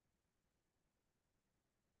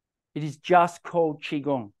 It is just called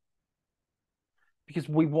Qigong because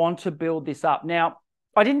we want to build this up. Now,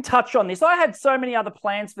 I didn't touch on this. I had so many other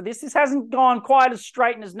plans for this. This hasn't gone quite as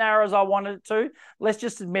straight and as narrow as I wanted it to. Let's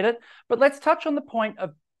just admit it. But let's touch on the point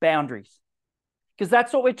of boundaries, because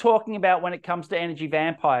that's what we're talking about when it comes to energy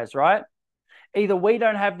vampires, right? Either we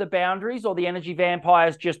don't have the boundaries or the energy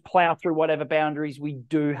vampires just plow through whatever boundaries we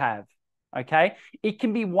do have, okay? It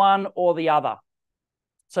can be one or the other.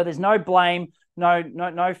 So there's no blame,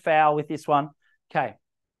 no foul with this one. Okay.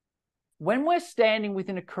 When we're standing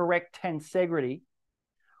within a correct tensegrity,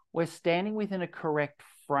 we're standing within a correct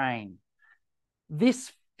frame.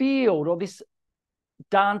 This field, or this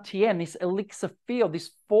Dantian, this elixir field,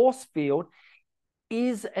 this force field,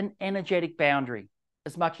 is an energetic boundary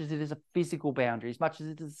as much as it is a physical boundary, as much as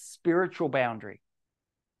it is a spiritual boundary.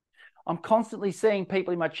 I'm constantly seeing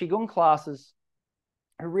people in my Qigong classes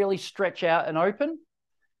who really stretch out and open.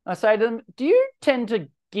 I say to them, do you tend to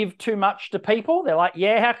give too much to people? They're like,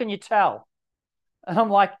 yeah, how can you tell? And I'm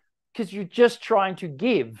like, because you're just trying to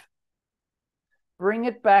give. Bring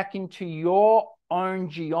it back into your own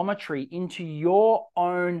geometry, into your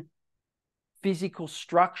own physical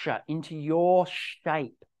structure, into your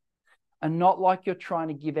shape, and not like you're trying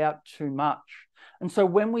to give out too much. And so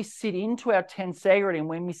when we sit into our tensegrity and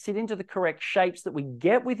when we sit into the correct shapes that we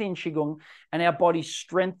get within Qigong and our body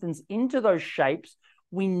strengthens into those shapes,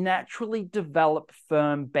 we naturally develop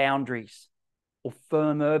firm boundaries or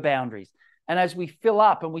firmer boundaries. And as we fill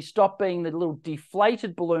up and we stop being the little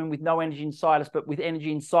deflated balloon with no energy inside us, but with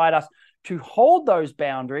energy inside us to hold those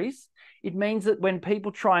boundaries, it means that when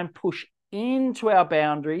people try and push into our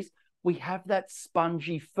boundaries, we have that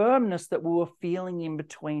spongy firmness that we were feeling in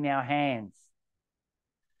between our hands.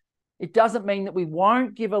 It doesn't mean that we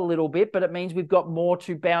won't give a little bit, but it means we've got more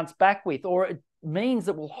to bounce back with, or it means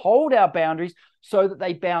that we'll hold our boundaries so that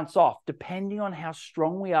they bounce off, depending on how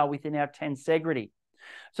strong we are within our tensegrity.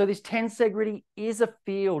 So this tensegrity is a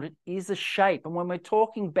field, it is a shape. And when we're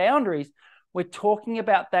talking boundaries, we're talking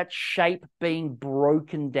about that shape being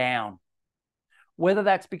broken down. Whether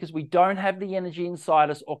that's because we don't have the energy inside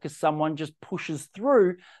us or because someone just pushes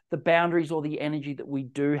through the boundaries or the energy that we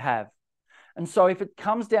do have. And so if it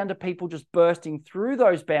comes down to people just bursting through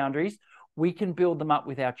those boundaries, we can build them up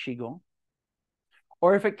with our Qigong.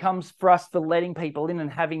 Or if it comes for us for letting people in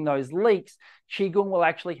and having those leaks, Qigong will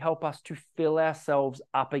actually help us to fill ourselves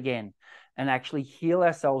up again and actually heal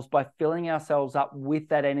ourselves by filling ourselves up with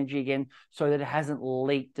that energy again so that it hasn't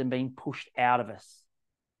leaked and been pushed out of us.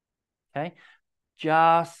 Okay?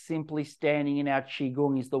 Just simply standing in our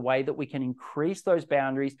Qigong is the way that we can increase those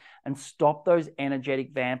boundaries and stop those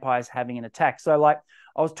energetic vampires having an attack. So like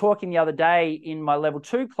I was talking the other day in my level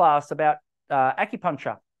 2 class about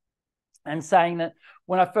acupuncture and saying that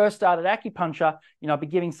when I first started acupuncture, I'd be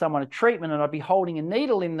giving someone a treatment and I'd be holding a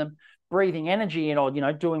needle in them, breathing energy in, or,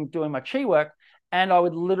 doing my chi work. And I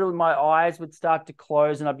would literally, my eyes would start to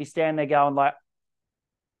close and I'd be standing there going like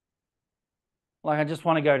I just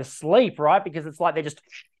want to go to sleep, right? Because it's like they're just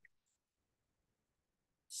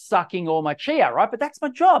sucking all my chi out, right? But that's my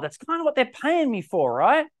job. That's kind of what they're paying me for,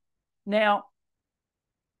 right? Now,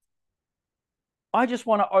 I just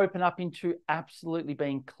want to open up into absolutely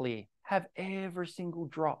being clear. Have every single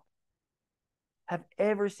drop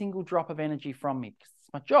of energy from me, because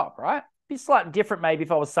it's my job, right? Be slightly different maybe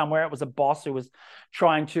if I was somewhere, it was a boss who was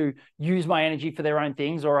trying to use my energy for their own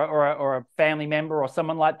things, or a family member or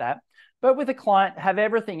someone like that. But with a client, have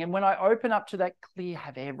everything. And when I open up to that clear,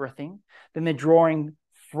 have everything, then they're drawing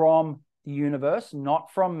from the universe,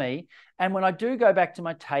 not from me. And when I do go back to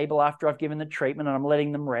my table after I've given the treatment and I'm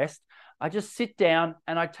letting them rest, I just sit down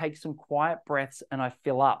and I take some quiet breaths and I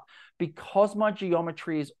fill up, because my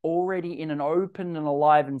geometry is already in an open and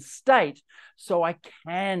alivened state, so I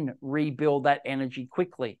can rebuild that energy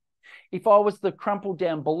quickly. If I was the crumpled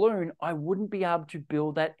down balloon, I wouldn't be able to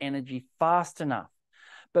build that energy fast enough.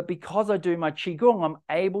 But because I do my Qigong, I'm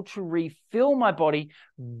able to refill my body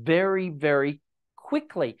very, very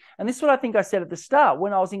quickly. And this is what I think I said at the start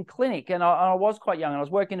when I was in clinic, and I was quite young, and I was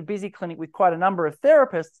working in a busy clinic with quite a number of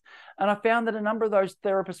therapists. And I found that a number of those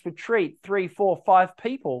therapists would treat 3, 4, 5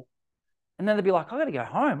 people. And then they'd be like, I got to go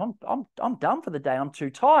home. I'm done for the day. I'm too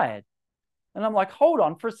tired. And I'm like, hold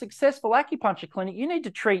on, for a successful acupuncture clinic, you need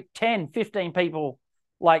to treat 10, 15 people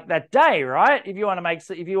like that day, right? If you want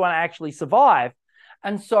to actually survive.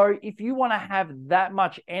 And so if you want to have that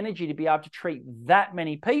much energy to be able to treat that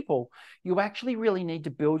many people, you actually really need to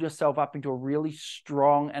build yourself up into a really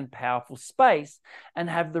strong and powerful space and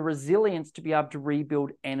have the resilience to be able to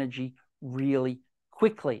rebuild energy really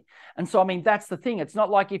quickly. And so, I mean, that's the thing. It's not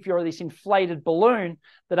like if you're this inflated balloon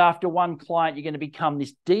that after one client, you're going to become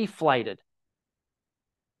this deflated.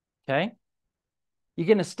 Okay. You're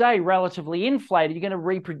going to stay relatively inflated. You're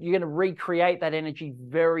going to recreate that energy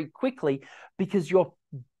very quickly, because your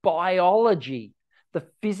biology, the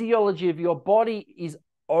physiology of your body is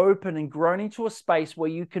open and grown into a space where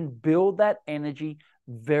you can build that energy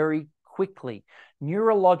very quickly.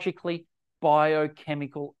 Neurologically,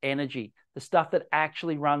 biochemical energy, the stuff that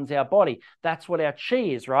actually runs our body. That's what our chi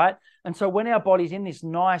is, right? And so when our body's in this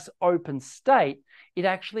nice open state, it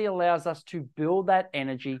actually allows us to build that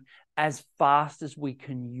energy as fast as we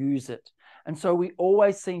can use it. And so we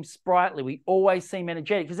always seem sprightly. We always seem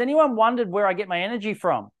energetic. Has anyone wondered where I get my energy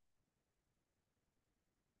from?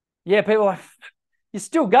 Yeah, people are like, you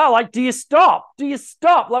still go. Like, do you stop? Do you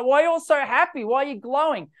stop? Like, why are you all so happy? Why are you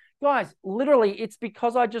glowing? Guys, literally, it's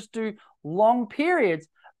because I just do long periods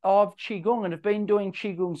of Qigong and have been doing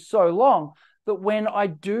Qigong so long that when I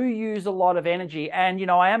do use a lot of energy, and, you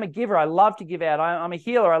know, I am a giver, I love to give out. I'm a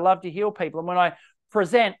healer. I love to heal people. And when I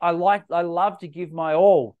present, I love to give my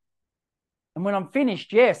all. And when I'm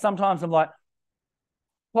finished, yeah, sometimes I'm like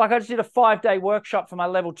I just did a 5-day workshop for my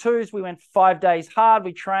level 2s. We went 5 days hard.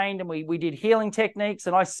 We trained and we did healing techniques,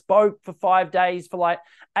 and I spoke for 5 days for like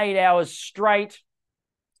 8 hours straight,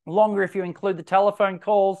 longer if you include the telephone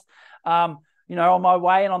calls, you know, on my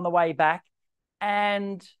way and on the way back.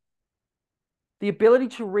 And the ability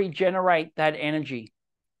to regenerate that energy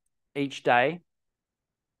each day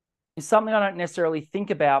is something I don't necessarily think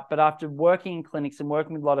about, but after working in clinics and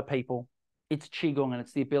working with a lot of people, it's Qigong, and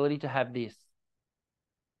it's the ability to have this.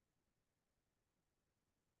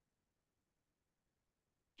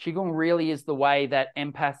 Qigong really is the way that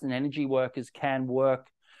empaths and energy workers can work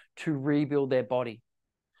to rebuild their body,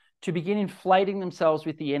 to begin inflating themselves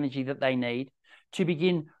with the energy that they need, to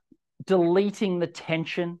begin deleting the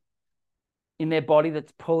tension in their body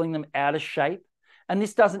that's pulling them out of shape. And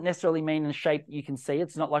this doesn't necessarily mean in a shape you can see.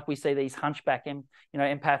 It's not like we see these hunchback,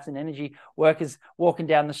 empaths and energy workers walking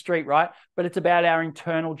down the street, right? But it's about our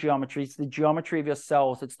internal geometry. It's the geometry of your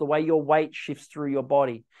cells. It's the way your weight shifts through your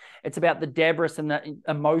body. It's about the debris and the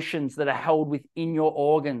emotions that are held within your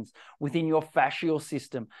organs, within your fascial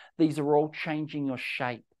system. These are all changing your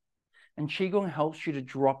shape. And Qigong helps you to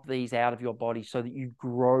drop these out of your body so that you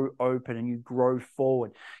grow open and you grow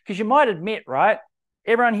forward. Because you might admit, right?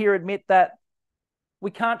 Everyone here admit that we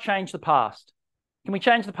can't change the past. Can we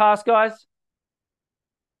change the past, guys?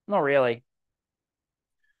 Not really.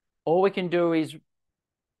 All we can do is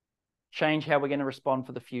change how we're going to respond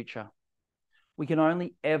for the future. We can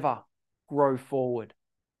only ever grow forward.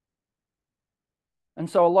 And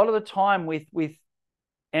so a lot of the time with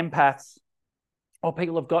empaths, or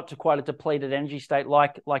people have got to quite a depleted energy state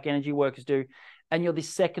like energy workers do, and you're this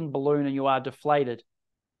second balloon and you are deflated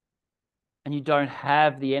and you don't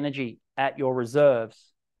have the energy at your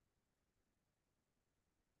reserves.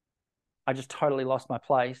 I just totally lost my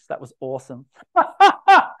place. That was awesome.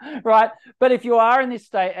 Right? But if you are in this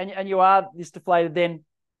state and you are this deflated, then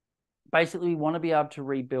basically we want to be able to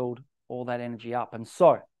rebuild all that energy up. And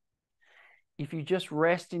so if you just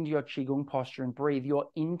rest into your Qigong posture and breathe, your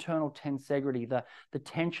internal tensegrity, the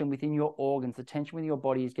tension within your organs, the tension within your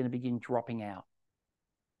body is going to begin dropping out.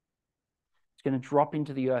 It's going to drop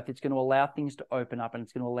into the earth. It's going to allow things to open up, and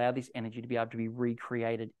it's going to allow this energy to be able to be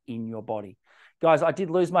recreated in your body. Guys, I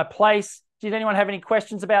did lose my place. Did anyone have any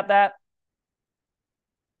questions about that?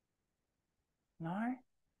 No?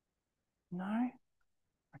 No?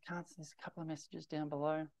 I can't see. There's a couple of messages down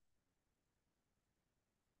below.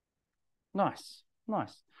 Nice.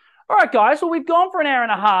 Nice. All right, guys. Well, we've gone for an hour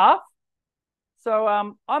and a half.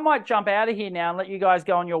 So I might jump out of here now and let you guys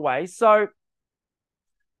go on your way. So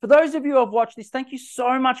for those of you who have watched this, thank you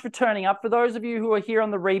so much for turning up. For those of you who are here on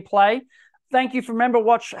the replay, thank you for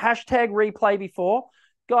watch #replay before.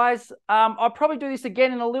 Guys, I'll probably do this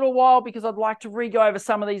again in a little while because I'd like to re-go over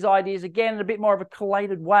some of these ideas again in a bit more of a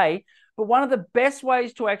collated way. But one of the best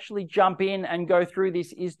ways to actually jump in and go through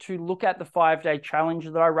this is to look at the 5-day challenge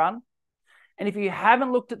that I run. And if you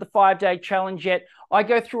haven't looked at the 5-day challenge yet, I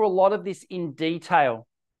go through a lot of this in detail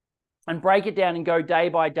and break it down and go day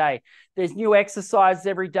by day. There's new exercises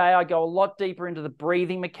every day. I go a lot deeper into the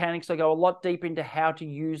breathing mechanics. I go a lot deeper into how to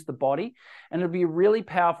use the body. And it'll be a really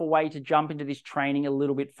powerful way to jump into this training a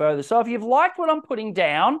little bit further. So if you've liked what I'm putting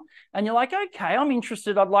down and you're like, okay, I'm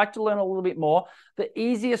interested, I'd like to learn a little bit more, the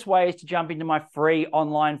easiest way is to jump into my free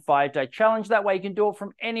online 5-day challenge. That way you can do it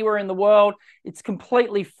from anywhere in the world. It's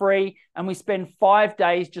completely free. And we spend 5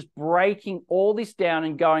 days just breaking all this down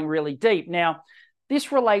and going really deep. Now,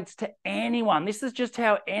 this relates to anyone. This is just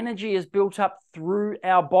how energy is built up through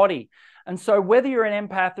our body. And so whether you're an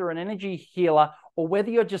empath or an energy healer, or whether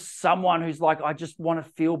you're just someone who's like, I just want to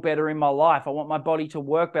feel better in my life. I want my body to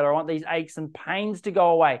work better. I want these aches and pains to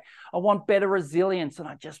go away. I want better resilience, and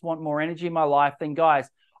I just want more energy in my life. Then guys,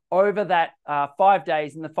 over that 5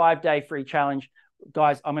 days in the 5-day free challenge,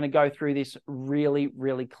 guys, I'm going to go through this really,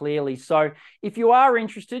 really clearly. So if you are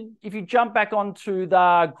interested, if you jump back onto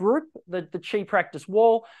the group, the Chi Practice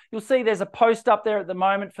wall, you'll see there's a post up there at the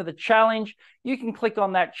moment for the challenge. You can click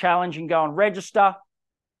on that challenge and go and register,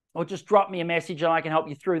 or just drop me a message and I can help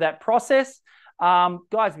you through that process. Guys,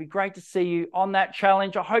 it'd be great to see you on that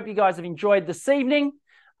challenge. I hope you guys have enjoyed this evening.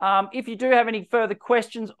 If you do have any further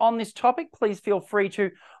questions on this topic, please feel free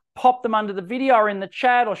to pop them under the video or in the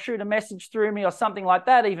chat, or shoot a message through me or something like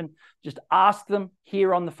that. Even just ask them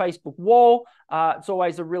here on the Facebook wall. It's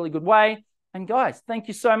always a really good way. And guys, thank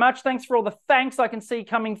you so much. Thanks for all the thanks I can see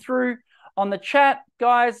coming through on the chat.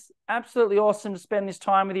 Guys, absolutely awesome to spend this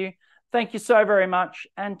time with you. Thank you so very much.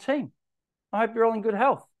 And team, I hope you're all in good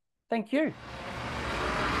health. Thank you.